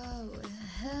girls there. go to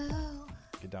hell.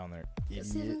 Get down there, idiot.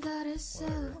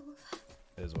 Whatever.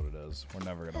 It is what it is. We're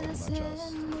never gonna open that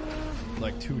chest.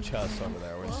 Like 2 chests over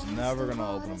there. We're just never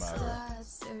gonna open them ever.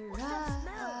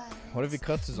 What if he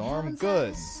cuts his arm?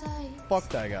 Good. Fuck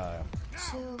that guy.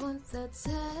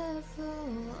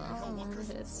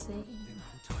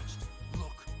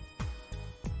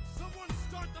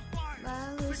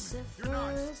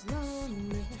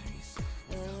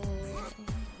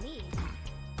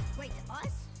 Wait,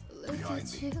 us?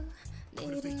 Behind me.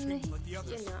 What if they change like the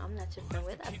others? You know, I'm not your friend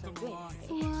without some green.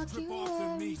 Strip off to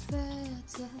me.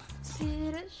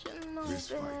 This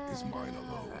fight is mine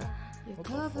alone. What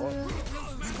the fuck?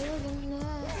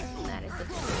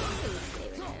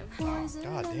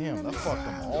 God damn, that fucked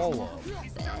them all up.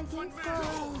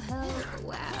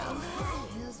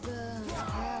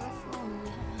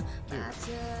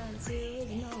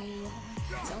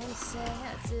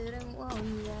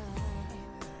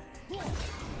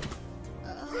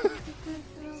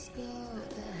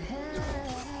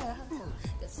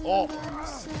 Oh.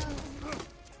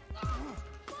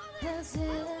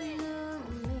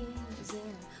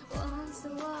 Once the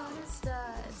water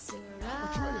starts to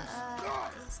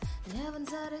rise, and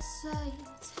heaven's out of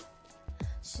sight.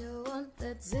 She want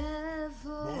the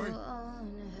devil on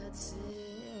her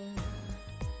tail.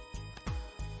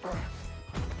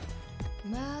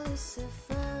 My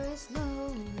Lucifer is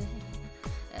lonely.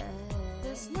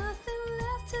 There's nothing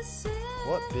left to say.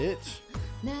 What, bitch?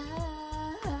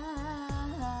 Now,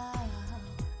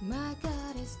 my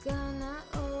God is gonna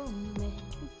own me.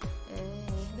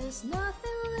 There's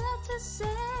nothing left to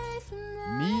say for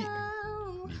now. Meat.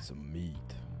 Need some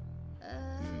meat.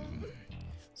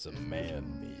 Some man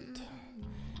meat.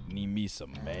 Need me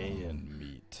some man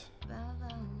meat.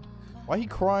 Why he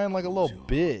crying like a little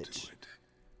bitch?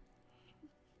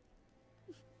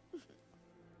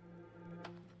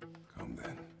 Come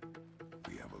then.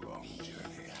 We have a long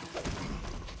journey.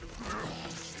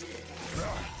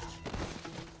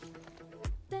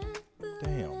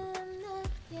 Damn.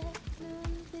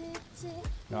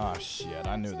 Ah, shit.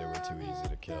 I knew they were too easy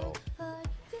to kill.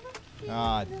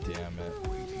 Ah, damn it.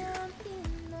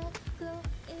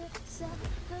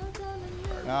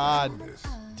 Ah,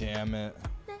 damn it.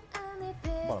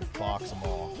 I'm about to box them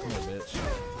all. Come here, bitch.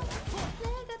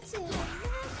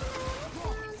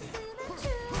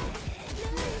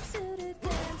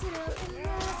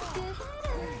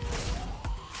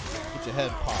 Get your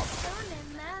head popped.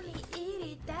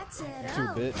 Too,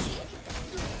 bitch.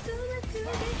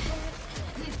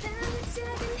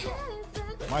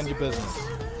 Mind your business.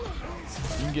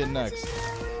 You can get next.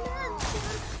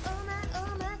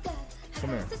 Come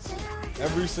here.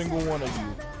 Every single one of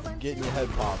you getting your head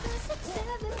popped.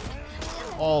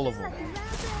 All of them.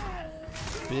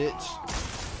 Bitch.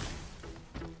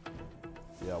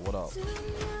 Yeah, what up?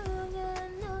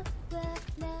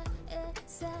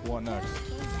 What next?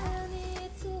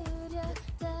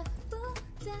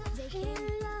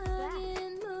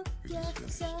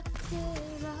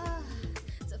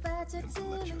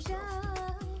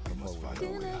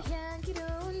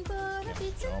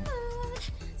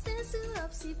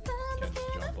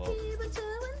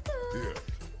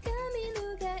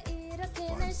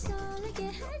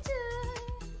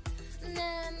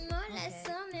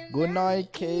 Good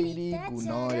night, Katie. Good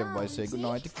night. Everybody say good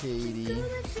night to Katie.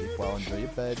 Sleep well, enjoy your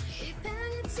bed.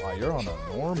 Wow, you're on a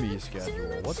normie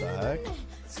schedule. What the heck?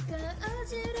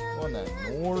 On that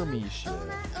normie shit.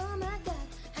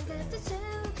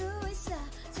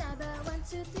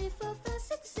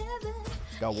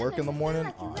 Got work in the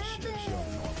morning? Oh shit, she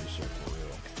don't know this shit for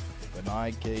real. Good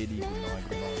night, Katie. Good night,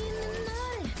 good night, good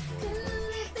night.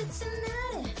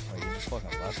 Wait, you just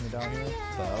fucking left me down here? What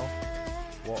the hell?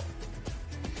 Whoa.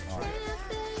 Alright.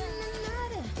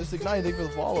 This Ignite, thank you for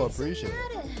the follow, appreciate it.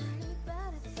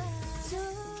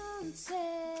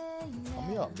 Call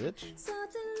me up, bitch.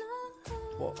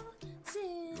 What?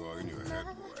 You're in your head,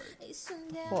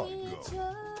 Fuck.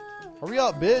 Go. Hurry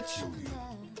up, bitch.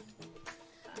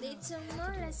 Good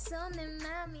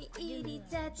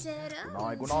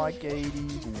night, good night, Katie.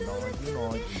 Good night, good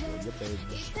night. Enjoy your bed.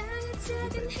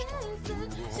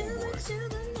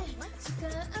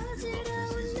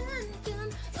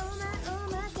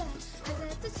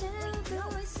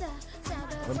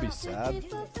 I'm gonna be sad.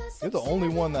 You're the only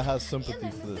one that has sympathy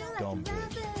for this dumb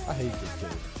bitch. I hate this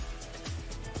kid.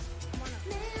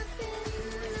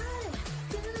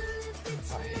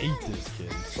 I hate this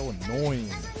kid. He's so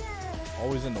annoying.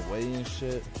 Always in the way and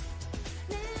shit.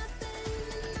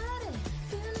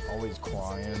 Always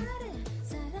crying.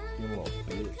 You little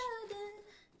bitch.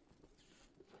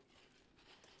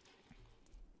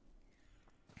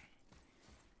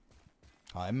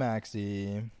 Hi,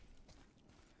 Maxie.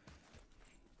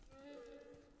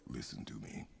 Listen to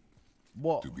me.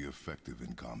 What? To be effective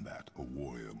in combat, a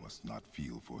warrior must not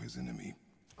feel for his enemy.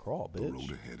 Crawl, The bitch.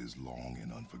 road ahead is long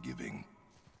and unforgiving.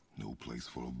 No place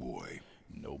for a boy.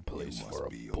 No place You for must a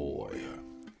be a boy. warrior.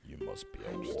 You must be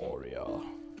a warrior.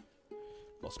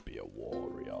 Must be a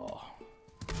warrior.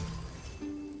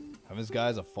 Having this guy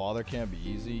as a father can't be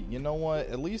easy. You know what?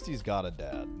 At least he's got a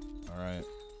dad. Alright.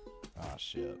 Ah,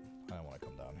 shit. I don't want to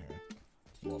come down here.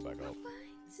 I'm going back up.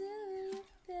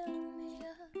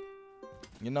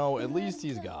 You know, at least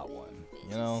he's got one.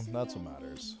 You know, that's what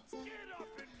matters.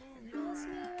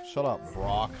 Shut up,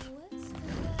 Brock.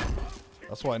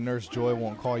 That's why Nurse Joy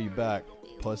won't call you back,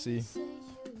 pussy.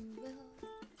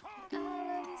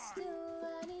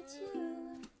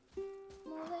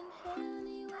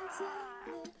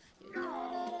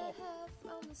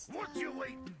 What you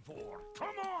waiting for?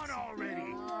 Come on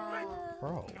already!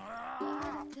 Bro.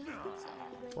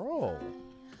 Bro.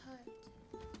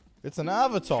 It's an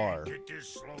avatar. Get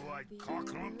this slow-eyed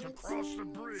cocklump to cross the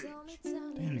bridge.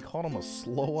 Damn, you called him a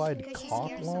slow-eyed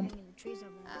cocklump?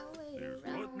 There's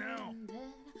what now?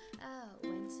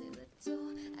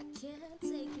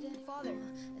 Father,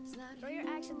 throw your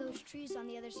axe at those trees on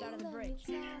the other side of the bridge.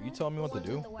 You telling me what to Ones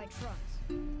do? with the white trunks.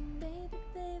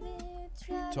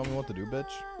 Tell me what to do,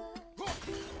 bitch.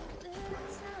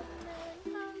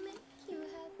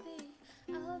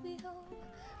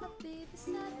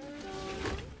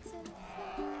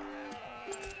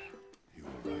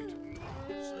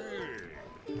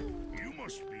 You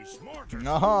must be smarter.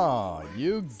 Aha,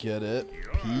 you get it,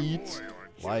 Pete.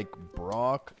 Like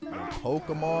Brock, the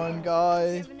Pokemon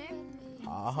guy.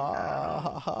 Ha ha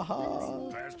ha ha ha.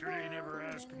 Bastard ain't ever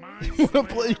asked You wanna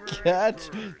play catch?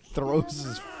 Throws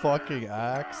his fucking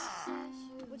axe.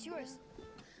 What's yours?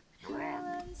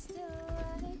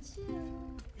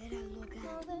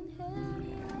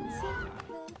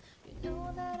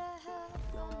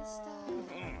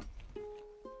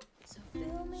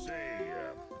 Say,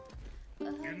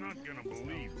 you're not gonna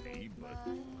believe me, but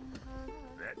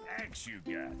that axe you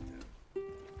got,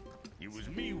 it was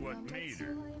me what made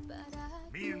her.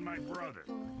 Me and my brother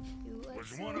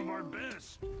was one of our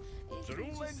best. So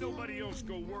don't let nobody else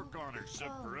go work on her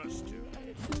except for us two.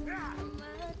 Ah!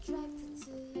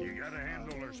 You gotta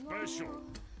handle her special,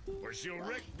 or she'll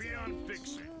wreck beyond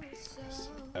fixing.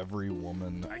 Every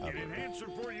woman I can ever. enhance her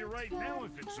for you right now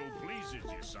if it so pleases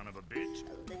you, son of a bitch.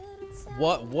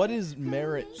 What is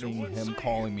meriting him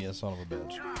calling me a son of a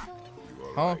bitch?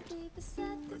 Huh?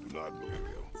 I do not believe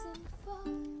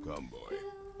you. Come, boy.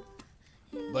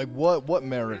 Like what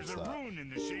merits There's a that? rune in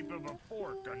the shape of a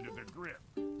fork under the grip.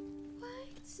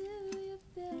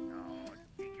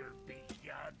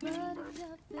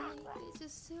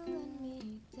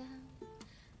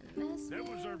 That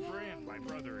was our brand, my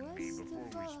brother and me, before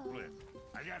we split.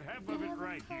 I got half of it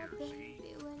right here, see?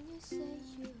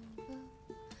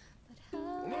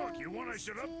 Look, you want I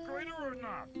should upgrade her or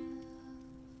not?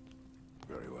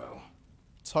 Very well.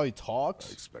 That's how he I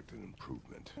talks? expect an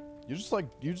improvement. You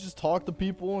just talk to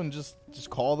people and just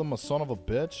call them a son of a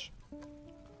bitch?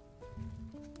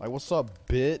 Like, what's up,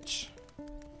 bitch?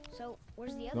 So,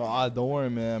 where's the other? No, don't worry,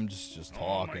 man. I'm just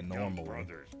All talking my dumb normally.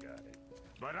 brothers got it.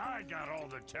 But I got all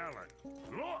the talent.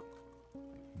 Look!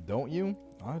 Don't you?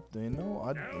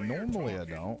 Normally I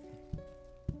don't.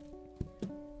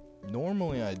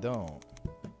 Normally I don't.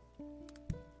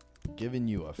 Giving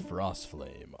you a frost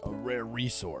flame, a rare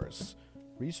resource.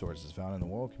 Resources found in the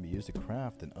world can be used to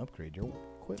craft and upgrade your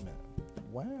equipment.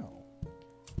 Wow.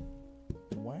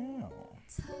 Wow.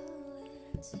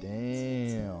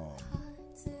 Damn.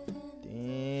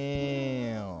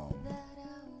 Damn.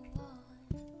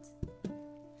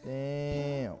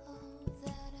 Damn.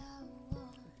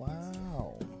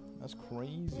 Wow. That's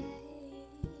crazy.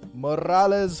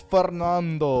 Morales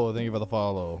Fernando. Thank you for the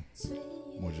follow.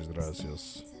 Muchas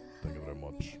gracias. Thank you very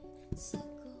much.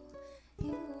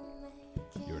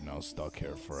 You're now stuck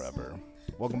here forever.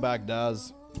 Welcome back,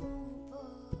 Daz.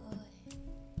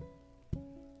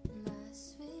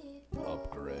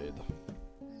 Upgrade.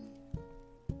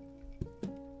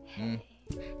 Hmm.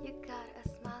 You got a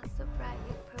smile so bright,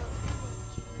 you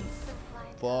so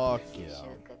blind. Fuck You yeah.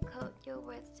 sugarcoat your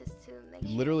words just to make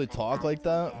You literally sure talk that I like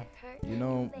that? don't get hurt. You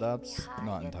know, Make me that's high,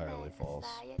 not your entirely man false.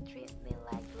 desire, treat me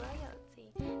like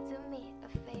royalty. Do me a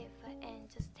favor and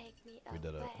just take me We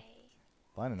did it. away.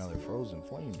 Find another frozen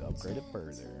flame to upgrade it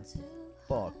further.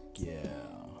 Fuck yeah.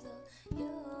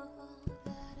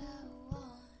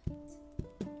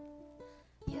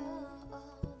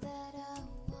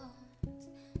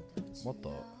 What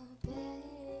the?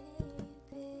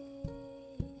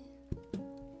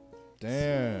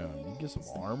 Damn, you get some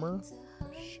armor?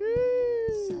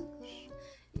 Sheesh.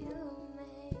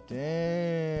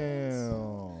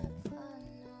 Damn.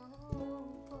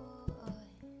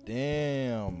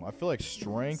 Damn. I feel like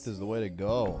strength is the way to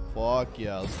go. Fuck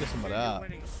yeah. Let's get some of that.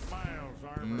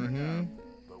 Mm-hmm.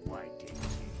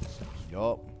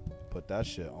 Yup. Put that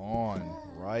shit on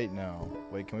right now.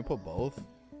 Wait, can we put both?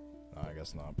 No, I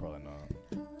guess not. Probably not.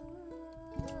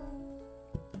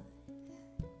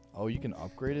 Oh, you can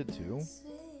upgrade it too?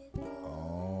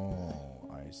 Oh,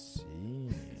 I see.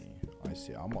 I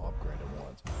see. I'm gonna upgrade it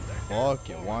once. Fuck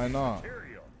it. Why not?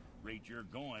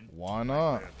 Why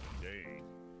not?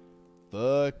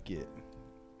 Fuck it.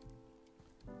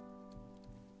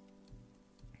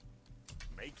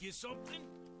 Make you something?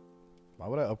 Why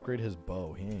would I upgrade his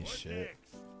bow? He ain't shit.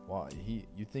 Why?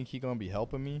 You think he gonna be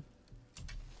helping me?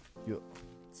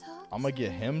 I'm gonna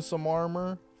get him some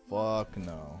armor? Fuck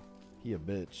no. He a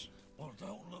bitch. Well,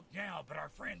 don't look now, but our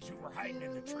friends who were hiding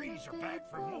in the trees are back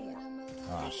for more.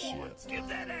 Ah, shit. Give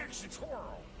that axe a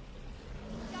twirl.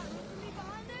 Got room for me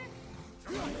behind there?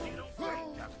 Somebody don't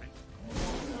fight nothing.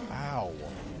 Ow.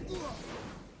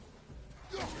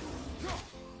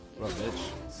 What up,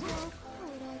 bitch?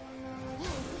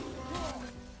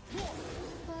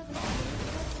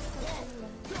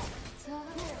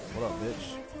 What up, bitch?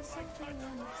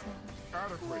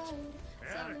 Adequate.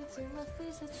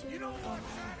 You don't want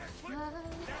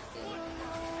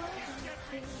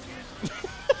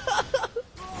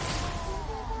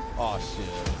Oh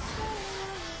shit.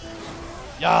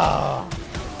 Yeah.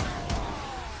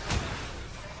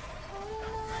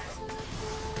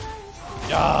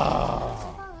 Yeah.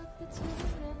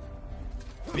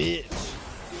 Bitch.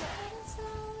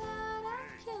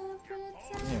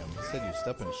 Damn, he said you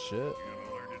step in shit. You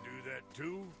gonna learn to do that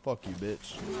too? Fuck you, bitch.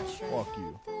 Fuck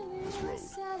you. This road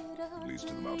leads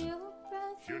to the mountain.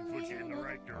 Should put you in the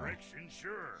right direction,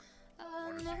 sure.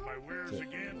 Wanna see my wares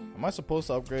again? Am I supposed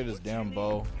to upgrade his damn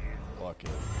bow? Fuck it.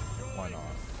 Why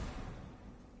not?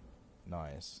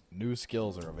 Nice. New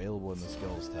skills are available in the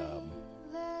skills tab.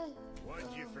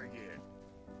 What'd you forget?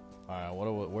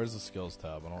 Alright, where's the skills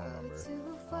tab? I don't remember.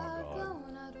 Oh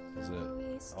god. Is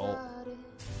it? Oh.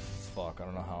 Fuck, I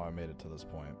don't know how I made it to this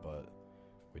point, but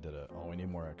we did it. Oh, we need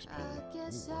more XP.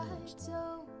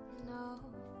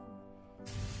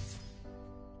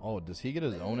 Ooh, oh, does he get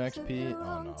his own XP?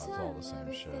 Oh no, it's all the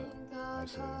same shit. I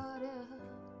see.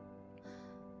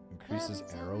 Increases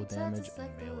arrow damage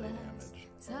and melee damage.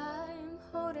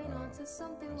 Oh,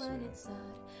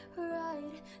 I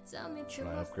see. Should I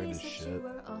upgrade his shit?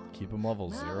 Keep him level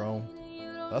 0?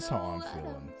 That's how I'm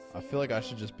feeling. I feel like I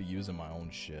should just be using my own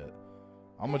shit.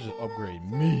 I'ma just upgrade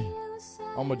me.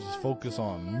 I'ma just focus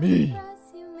on me.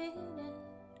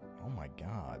 Oh my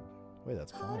god. Wait,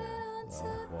 that's fire.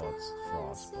 Well, it's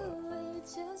frost,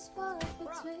 but...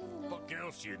 Fuck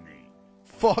else you need?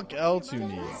 Fuck else you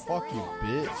need. Fuck you,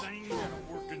 bitch. I ain't got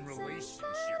a working relationship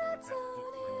with that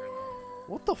footlicker.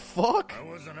 What the fuck? I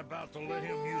wasn't about to let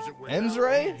him use it with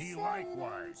Enzray? He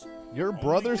likewise. You're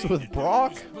brothers with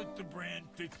Brock? Split the brand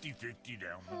 50-50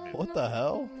 down the middle. What the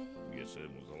hell? Guess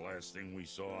that was the last thing we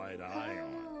saw eye to eye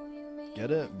on. Get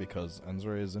it? Because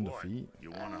Enzray is in defeat.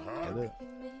 You want a hug? Get it?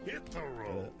 Hit the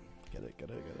road. Get it.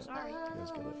 Sorry. You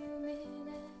guys get it?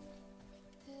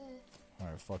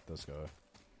 Alright, fuck this guy.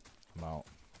 I'm out.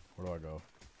 Where do I go?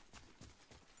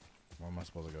 Where am I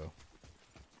supposed to go?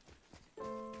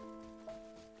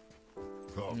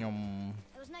 Yum.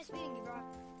 It was nice meeting you, Brock.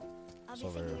 I'll be So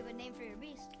thinking there. of a name for your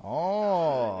beast.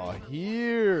 Oh,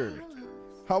 here.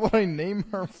 How about I name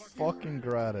her fucking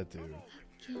Gratitude?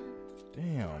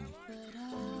 Damn.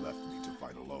 You left me to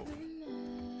fight alone.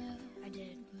 I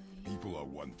did. People are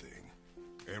one thing.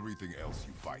 Everything else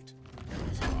you fight.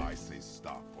 Until I say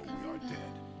stop or we are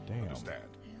dead. Damn.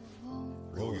 Understand?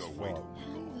 Real Go as your way to fuck.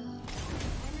 Willow.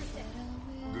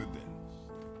 Good then.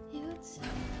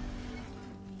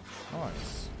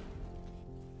 Nice.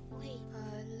 Wait,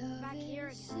 back here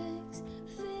again.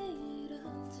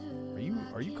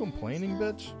 Are you complaining,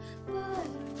 bitch?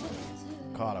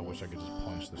 God, I wish I could just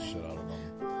punch the shit out of him.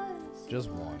 Just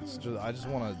once. I just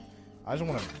wanna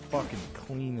fucking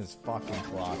clean his fucking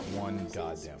clock one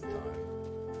goddamn time.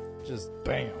 Just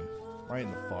bam. Right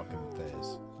in the fucking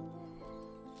face.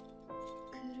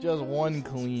 Just one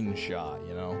clean shot,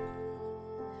 you know?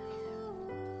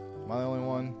 Am I the only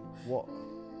one? What?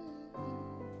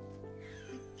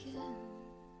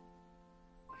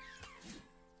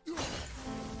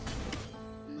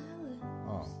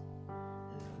 Oh.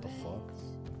 What the fuck?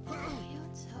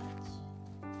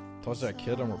 Touch that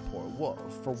kid and report. What?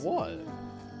 For what?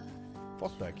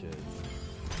 Fuck that kid.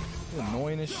 He's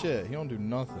annoying as shit. He don't do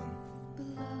nothing.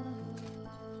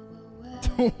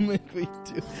 Don't make me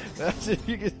do. Imagine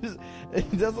you could just.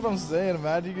 That's what I'm saying.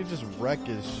 Imagine you could just wreck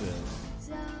his shit.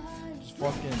 Just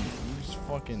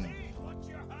fucking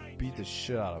beat the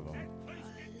shit out of him.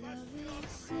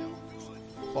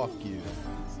 Fuck you.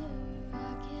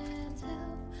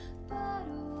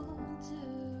 Don't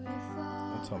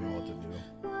tell me what to do.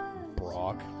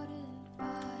 Brock.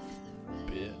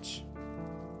 Bitch.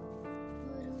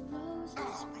 I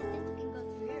think we can go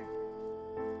through here.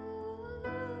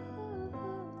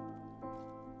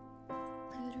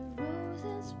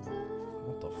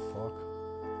 What the fuck?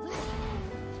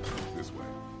 This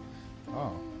way.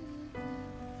 Oh.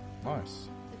 Nice.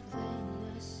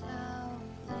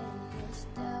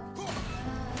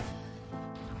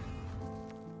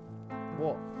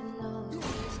 What?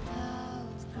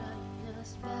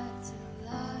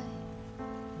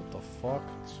 What the fuck?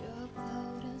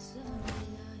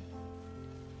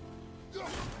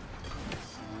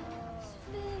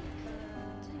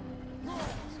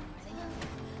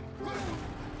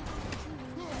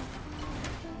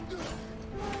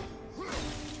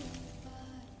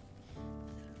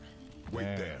 Wait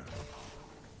Man. there.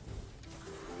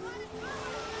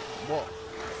 What?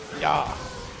 Yeah.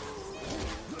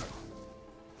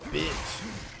 Bitch.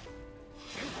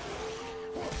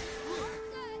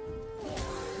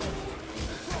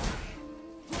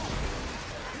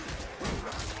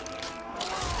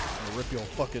 I'll rip your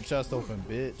fucking chest open,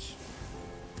 bitch.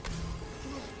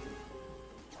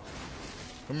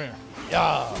 Come here.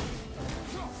 Yeah.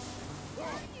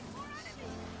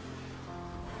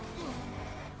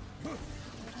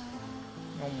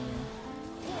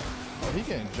 Oh, he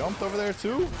getting jumped over there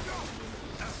too?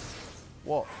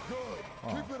 Whoa.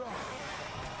 Oh.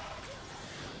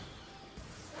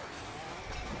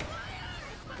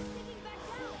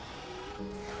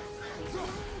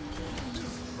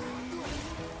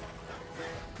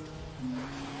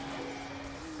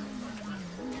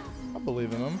 I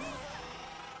believe in him.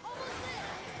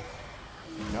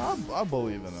 Yeah, I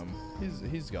believe in him.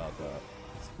 He's got that.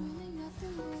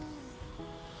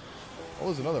 Oh,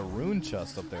 there's another rune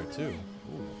chest up there too.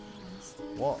 Ooh.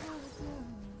 What?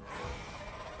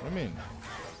 What do you mean?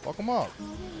 Fuck him up.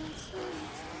 Boom,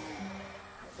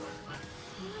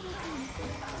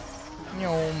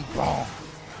 boom,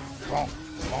 boom,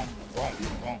 boom, boom,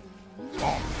 boom,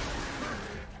 boom.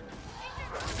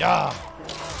 Yeah.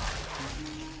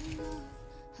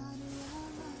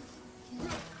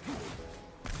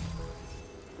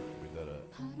 We did it.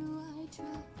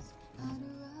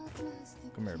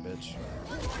 Come here, bitch.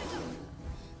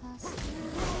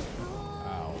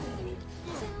 Ow.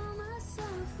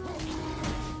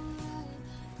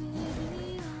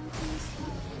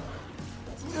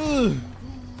 Ugh.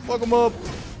 Fuck him up.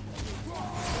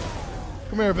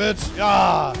 Come here, bitch.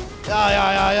 Yeah.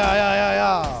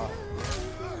 Yeah.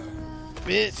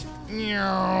 Bitch.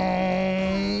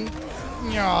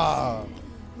 Yeah. Yeah.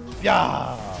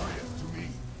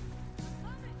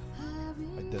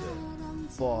 I did it.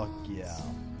 Fuck yeah.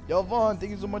 Yo, Vaughn,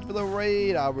 thank you so much for the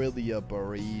raid. I really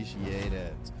appreciate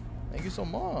it. Thank you so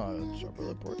much. I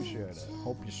really appreciate it.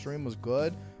 Hope your stream was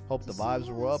good. Hope the vibes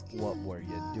were up. What were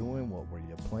you doing? What were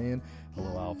you playing?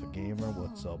 Hello, Alpha Gamer.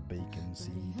 What's up, Bacon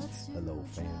Seeds? Hello,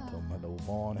 Phantom. Hello,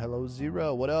 Vaughn. Hello,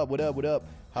 Zero. What up? What up? What up?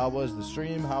 How was the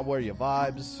stream? How were your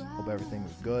vibes? Hope everything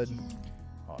was good.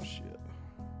 Oh, shit.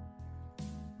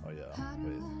 Oh, yeah.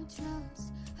 Wait. Ooh.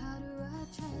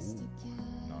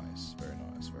 Nice. Very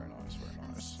nice. Very nice. Very nice. Very nice. Very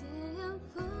nice.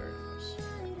 Very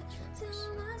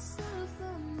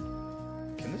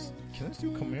nice. Can this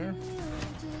dude come here?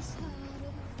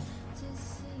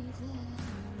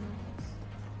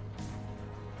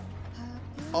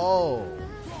 Oh,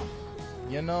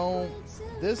 you know,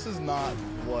 this is not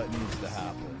what needs to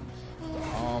happen.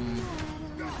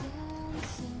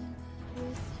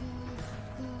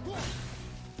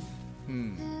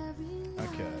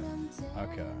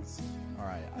 Okay.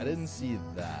 Alright, I didn't see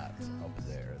that up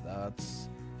there. That's...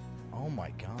 Oh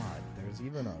my god, there's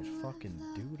even a fucking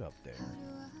dude up there.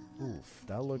 Oof,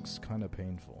 that looks kind of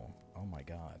painful. Oh my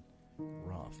god.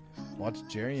 Rough. Watch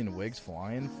Jerry and Wiggs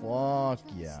flying? Fuck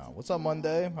yeah. What's up,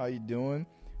 Monday? How you doing?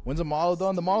 When's the model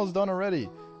done? The model's done already.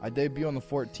 I debut on the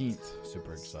 14th.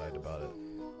 Super excited about it.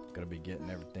 Gonna be getting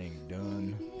everything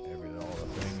done. All the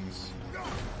things.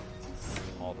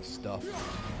 All the stuff.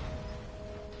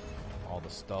 All the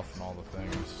stuff and all the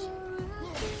things.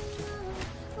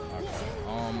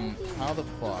 Okay. How the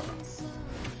fuck?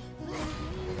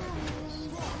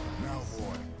 Now,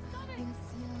 boy.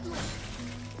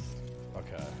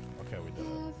 Okay, we did it.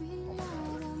 Oh my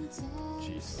god.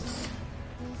 Jesus.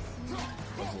 That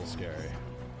was a little scary.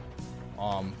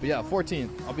 But yeah,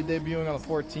 14th. I'll be debuting on the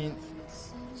 14th.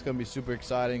 It's gonna be super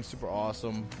exciting, super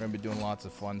awesome. We're gonna be doing lots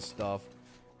of fun stuff.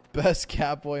 Best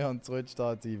Catboy on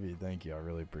Twitch.tv. Thank you. I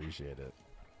really appreciate it.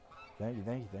 Thank you,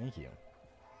 thank you, thank you.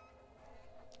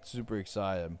 Super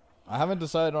excited. I haven't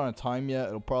decided on a time yet.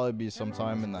 It'll probably be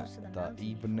sometime in the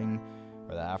evening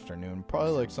or the afternoon.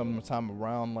 Probably like sometime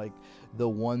around like the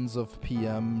 1s of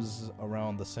PMs,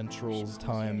 around the Central's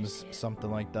times, something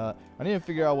like that. I need to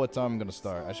figure out what time I'm gonna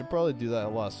start. I should probably do that a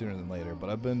lot sooner than later, but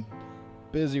I've been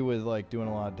busy with like doing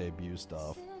a lot of debut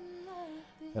stuff.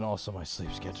 And also my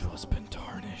sleep schedule has been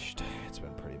tarnished. It's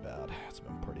been pretty bad. It's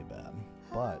been pretty bad.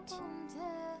 But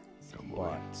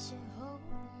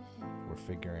we're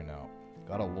figuring out.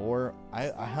 Got a lore.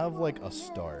 I have like a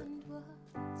start.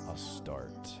 A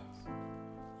start.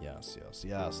 Yes, yes,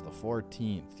 yes. The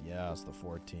 14th. Yes, the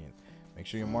 14th. Make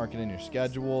sure you mark it in your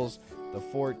schedules. The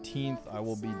 14th I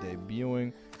will be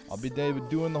debuting. I'll be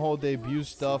doing the whole debut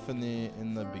stuff in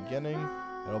the beginning.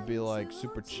 It'll be like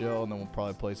super chill, and then we'll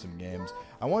probably play some games.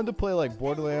 I wanted to play like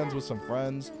Borderlands with some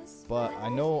friends, but I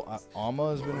know Alma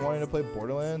has been wanting to play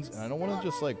Borderlands, and I don't want to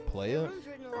just like play it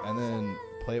and then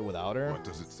play it without her. What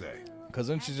does it say? Because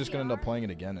then she's just gonna end up playing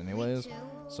it again anyways.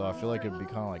 So I feel like it'd be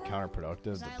kind of like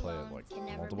counterproductive to play it like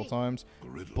multiple times.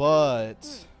 But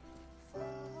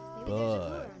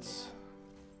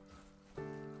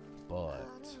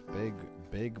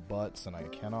big butts, and I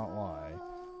cannot lie.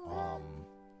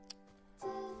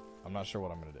 I'm not sure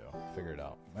what I'm gonna do. Figure it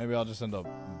out. Maybe I'll just end up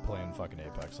playing fucking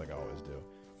Apex like I always do.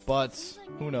 But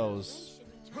who knows?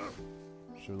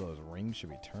 I'm sure those rings should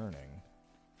be turning.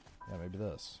 Yeah, maybe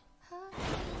this.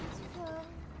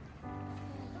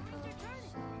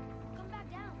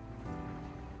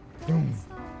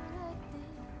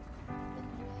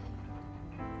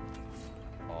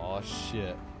 Oh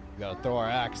shit. We gotta throw our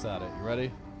axe at it. You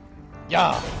ready?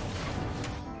 Yeah!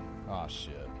 Oh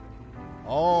shit.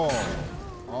 Oh,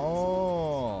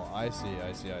 I see.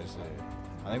 I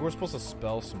think we're supposed to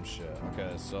spell some shit.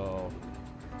 Okay, so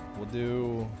we'll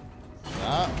do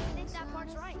that. I think that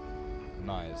part's right.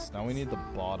 Nice. Now we need the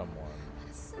bottom one.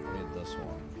 We need this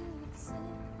one.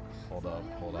 Hold up.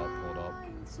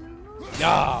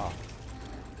 Yeah!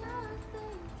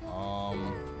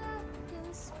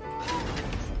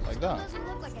 Like that. Doesn't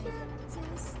look like anything.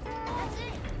 That's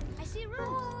it. I see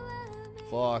runes.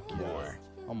 Fuck yeah.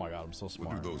 Oh my god, I'm so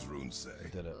smart. What do those runes say? I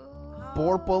did it.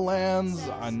 Borpalands.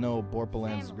 I know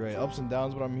Borpalands is great. Ups and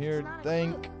downs, but I'm here.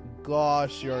 Thank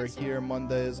gosh you're here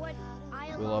Mondays.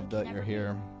 We love that you're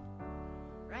here.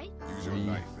 Right?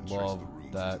 We love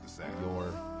that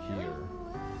you're here.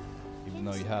 Even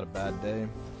though you had a bad day,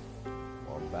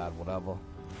 or bad whatever,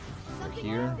 you're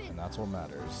here, and that's what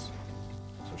matters.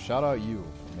 So shout out you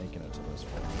for making it to this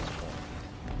point.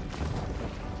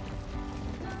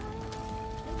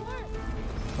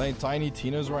 Playing Tiny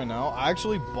Tina's right now. I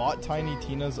actually bought Tiny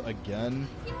Tina's again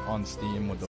on Steam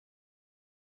with the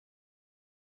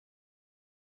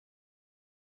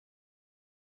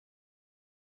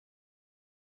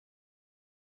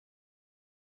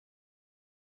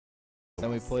then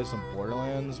we play some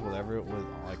Borderlands with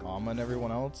like Alma and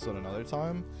everyone else at another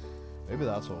time. Maybe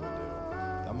that's what we'll do.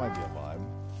 That might be a vibe.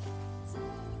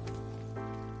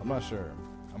 I'm not sure.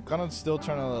 I'm kind of still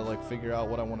trying to like figure out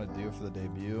what I want to do for the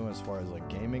debut as far as like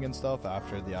gaming and stuff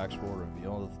after the actual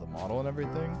reveal of the model and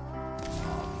everything.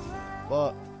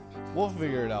 But we'll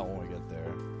figure it out when we get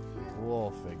there.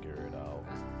 We'll figure it out.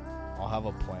 I'll have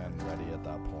a plan ready at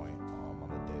that point on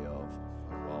the day of.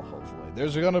 Well, hopefully.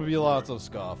 There's going to be lots of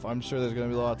scuff. I'm sure there's going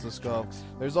to be lots of scuff.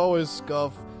 There's always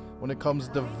scuff when it comes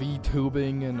to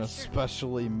VTubing, and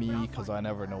especially me, because I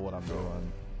never know what I'm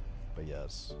doing. But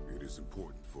yes. It is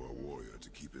important for a warrior to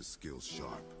keep his skills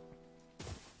sharp.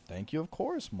 Thank you, of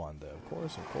course, Monday. Of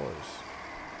course.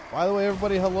 By the way,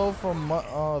 everybody, hello from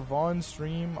Vaughn's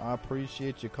stream. I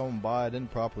appreciate you coming by. I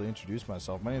didn't properly introduce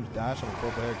myself. My name's Dash. I'm a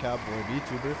purple hair Catboy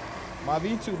VTuber. My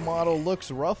VTube model looks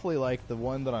roughly like the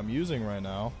one that I'm using right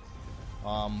now.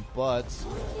 But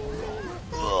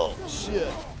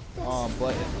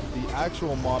the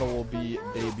actual model will be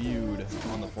debuted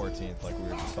on the 14th, like we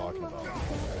were just talking about.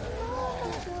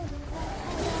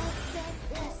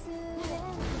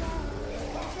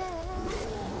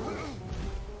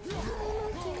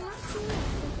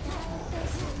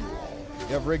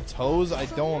 You have rigged toes? I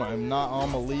don't. I'm not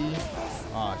Alma Lee.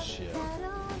 Ah, shit.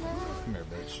 Come here,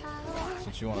 bitch.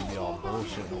 Since you want to be all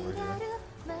bullshit over here.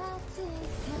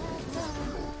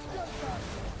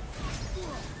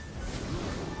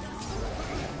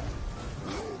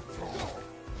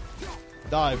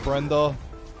 Die, Brenda.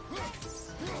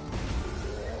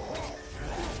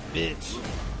 Bitch.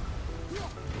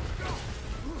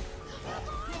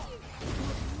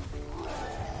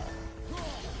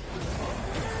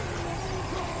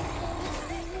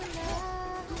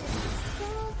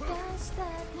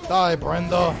 Die,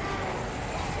 Brenda.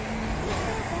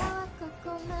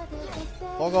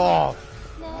 Fuck off.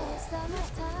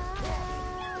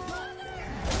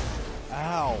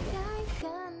 Ow.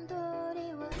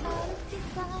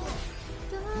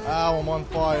 Ow, I'm on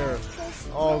fire.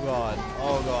 Oh god.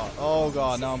 Oh god. Oh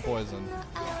god, now I'm poisoned.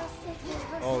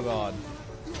 Oh god.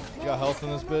 You got health in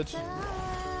this bitch?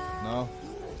 No?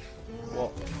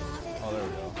 Well, oh, there we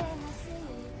go.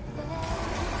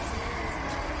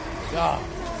 Ah!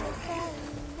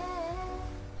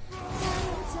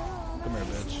 Come here,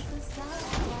 bitch.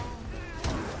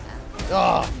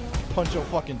 Ah! Punch your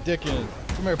fucking dick in.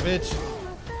 Come here, bitch.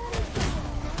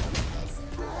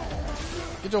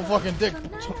 Get your fucking dick.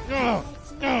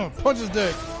 Punch his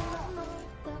dick.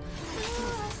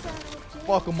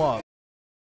 Fuck him up.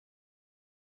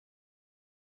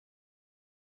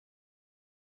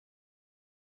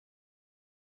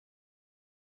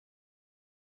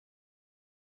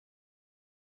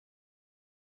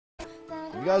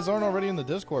 If you guys aren't already in the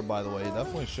Discord, by the way, you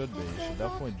definitely should be. You should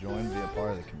definitely join, be a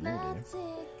part of the community.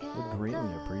 Would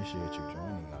greatly appreciate you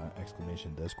joining that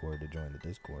exclamation Discord to join the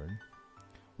Discord.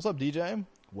 What's up, DJ?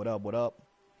 What up, what up?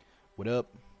 What up?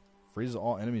 Freezes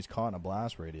all enemies caught in a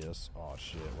blast radius. Oh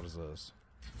shit, what is this?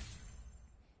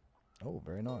 Oh,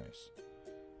 very nice.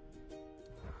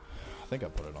 I think I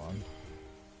put it on.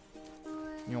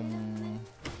 Yum.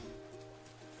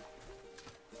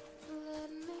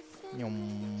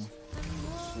 Yum.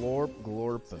 Slorp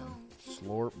glorpin.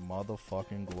 Slorp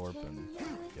motherfucking glorpin.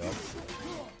 Yup.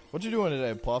 What you doing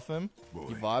today, Puffin?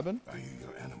 You vibing? I hear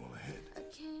your animal ahead.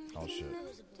 Oh shit.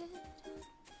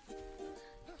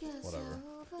 Whatever.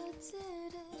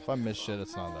 If I miss shit,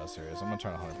 it's not that serious. I'm gonna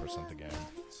try to 100% the game.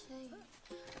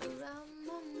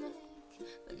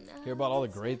 Hear about all the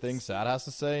great things Sad has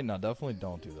to say? No, definitely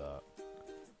don't do that.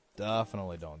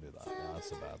 Definitely don't do that. Yeah,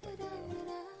 that's a bad thing to do.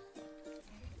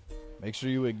 Make sure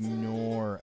you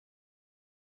ignore.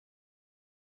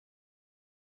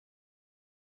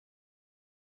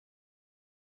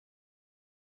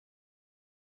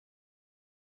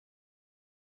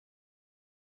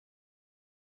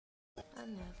 I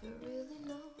never really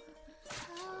know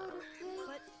how to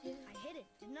But I hit it,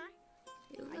 didn't I?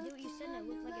 I did what you said and it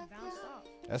looked like it bounced off.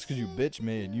 That's because you bitch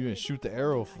made. You didn't shoot the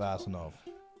arrow fast enough.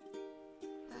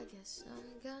 I guess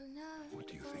I'm gonna. What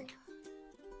do you think?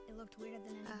 It looked weirder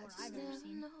than any more I've ever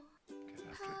seen. Get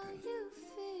after it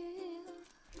then.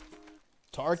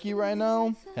 Tarky right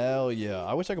now? Hell yeah.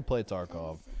 I wish I could play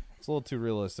Tarkov. It's a little too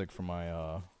realistic for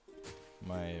my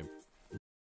my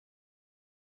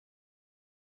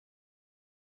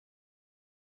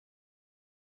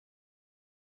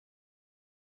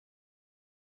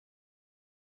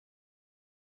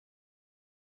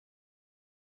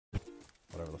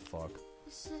whatever the fuck.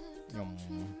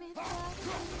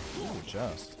 Ooh,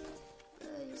 chest.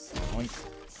 Oink.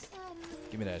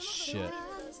 Give me that shit.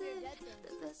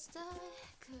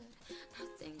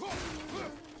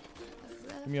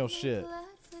 Give me your shit.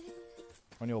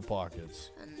 On your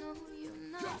pockets.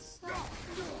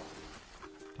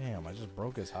 Damn, I just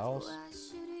broke his house?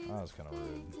 That was kind of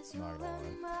rude. Not gonna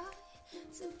lie.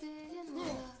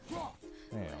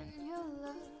 Damn.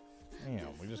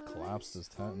 Damn, we just collapsed his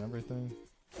tent and everything.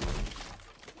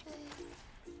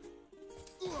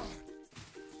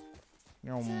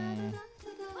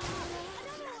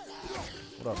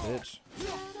 What up, bitch?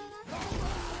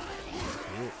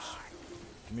 Bitch.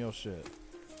 Give me your shit.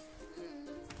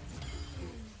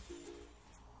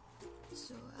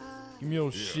 Give me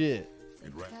your shit.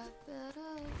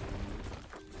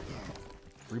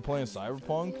 Are you playing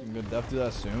Cyberpunk? You gonna def do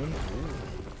that soon?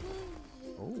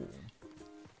 Ooh. Ooh.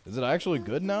 Is it actually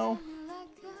good now?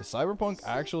 Is Cyberpunk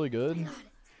actually good?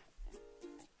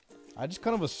 I just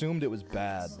kind of assumed it was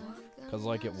bad. Because,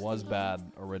 like, it was bad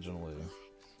originally.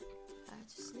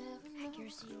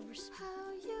 Accuracy over speed.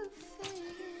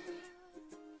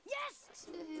 Yes!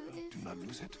 Do not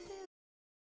lose it.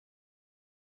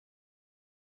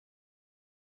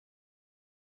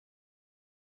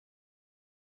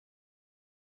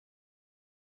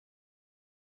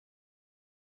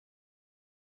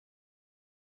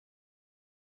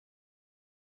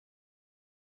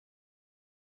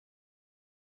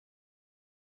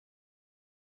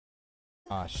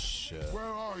 Ah, shit. Where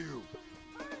are you?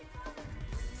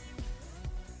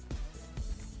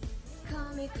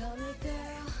 Call me girl.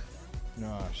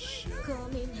 Ah, shit.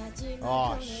 고민하지 마.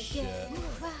 Oh, shit.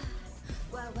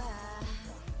 와.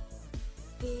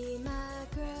 Be my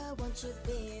girl, won't you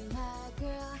be my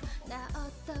girl? 나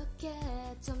어떻게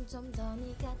점점 더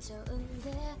네가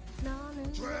좋은데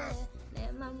너는 왜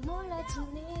내 맘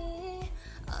몰라주니?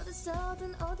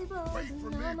 어디서든 어디 보든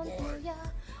너만 보여.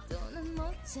 더는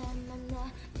못 참아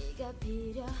나 네가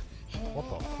필요해. What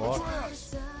the fuck?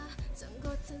 전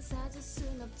겉은 사줄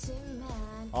순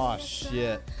없지만 Oh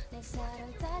shit. 내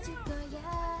사랑 따질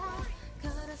거야.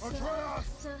 걸어서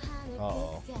저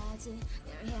Uh-oh. 하늘빛까지 널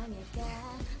향해 가.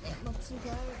 내 목숨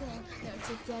걸고 널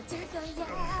지켜줄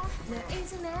거야. 너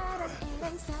이제 나랑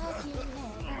애랑 사귈래.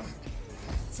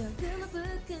 조금은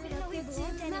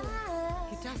부끄럽겠지만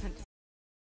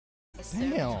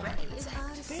Damn.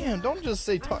 Damn, don't just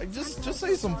say talk. Just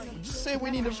say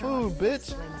we need the food,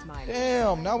 bitch.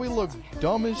 Damn, now we look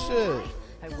dumb as shit.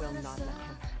 I will not let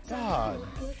him. God.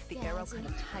 The arrow cut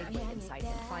a tight way inside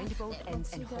him. Find both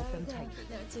ends and hold them tight.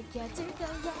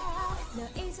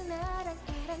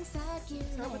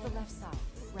 Start with the left side.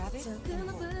 Grab it and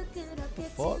hold. The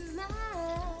fuck?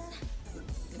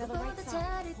 Now the right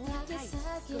side. Hold tight.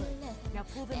 Good. Now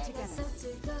pull them together.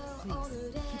 Please,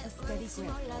 keep a steady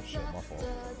grip. Oh shit, my fault.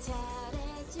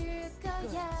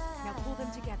 Good. Now pull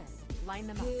them together. Line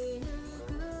them up.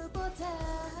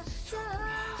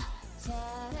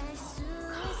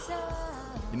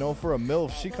 You know, for a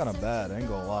MILF, she kinda bad, I ain't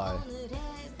gonna lie.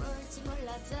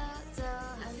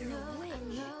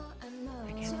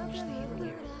 I can't imagine that you were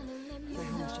here. My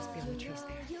home is just beyond the trees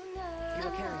there. You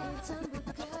were carrying.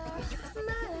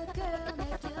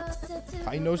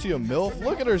 I know she a MILF.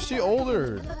 Look at her, she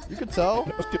older. You could tell.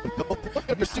 Look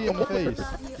at her, see in the face.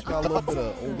 She got a little bit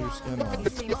of older skin on.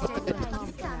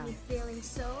 Feeling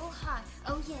so hot,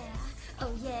 oh yeah,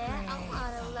 oh yeah. I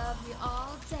wanna love you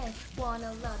all day,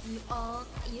 wanna love you all.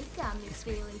 You got me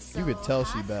feeling so You could tell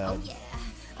she hot, bad. oh yeah,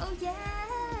 oh yeah.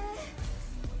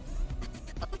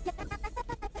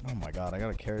 Oh my god, I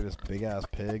gotta carry this big ass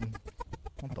pig.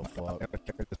 What the fuck?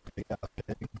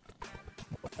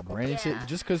 Granny shit,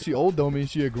 just cause she old don't mean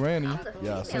she a granny.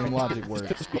 Yeah, same logic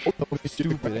works.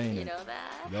 Stupid, ain't You it? know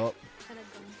that? Yup.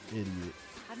 Idiot.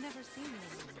 I've never seen you.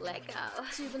 Let go.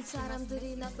 주변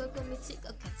사람들이 나 보고 미칠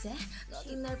것 같아.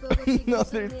 너도 날 보고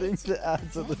Another thing to add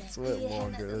to the sweat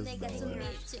longer. That's no way.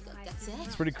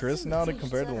 It's pretty crisp now to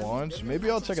compare to launch.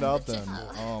 Maybe I'll check it out then.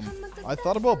 I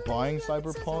thought about buying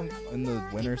Cyberpunk in the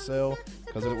winter sale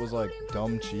because it was like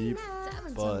dumb cheap,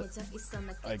 but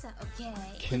I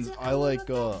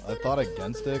thought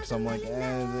against it because I'm like, I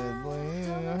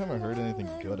haven't heard anything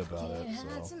good about it.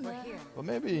 So, but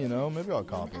maybe, you know, maybe I'll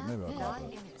cop it. Maybe I'll cop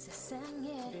it.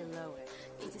 Below it.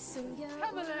 What the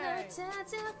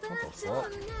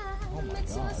fuck? Oh my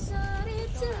god.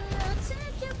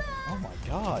 Oh my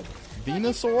god.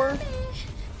 Venusaur?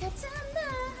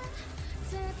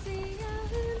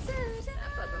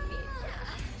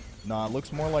 Nah, it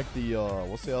looks more like the,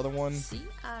 what's the other one?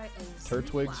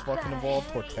 Turtwig's fucking evolved,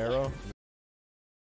 Torterra.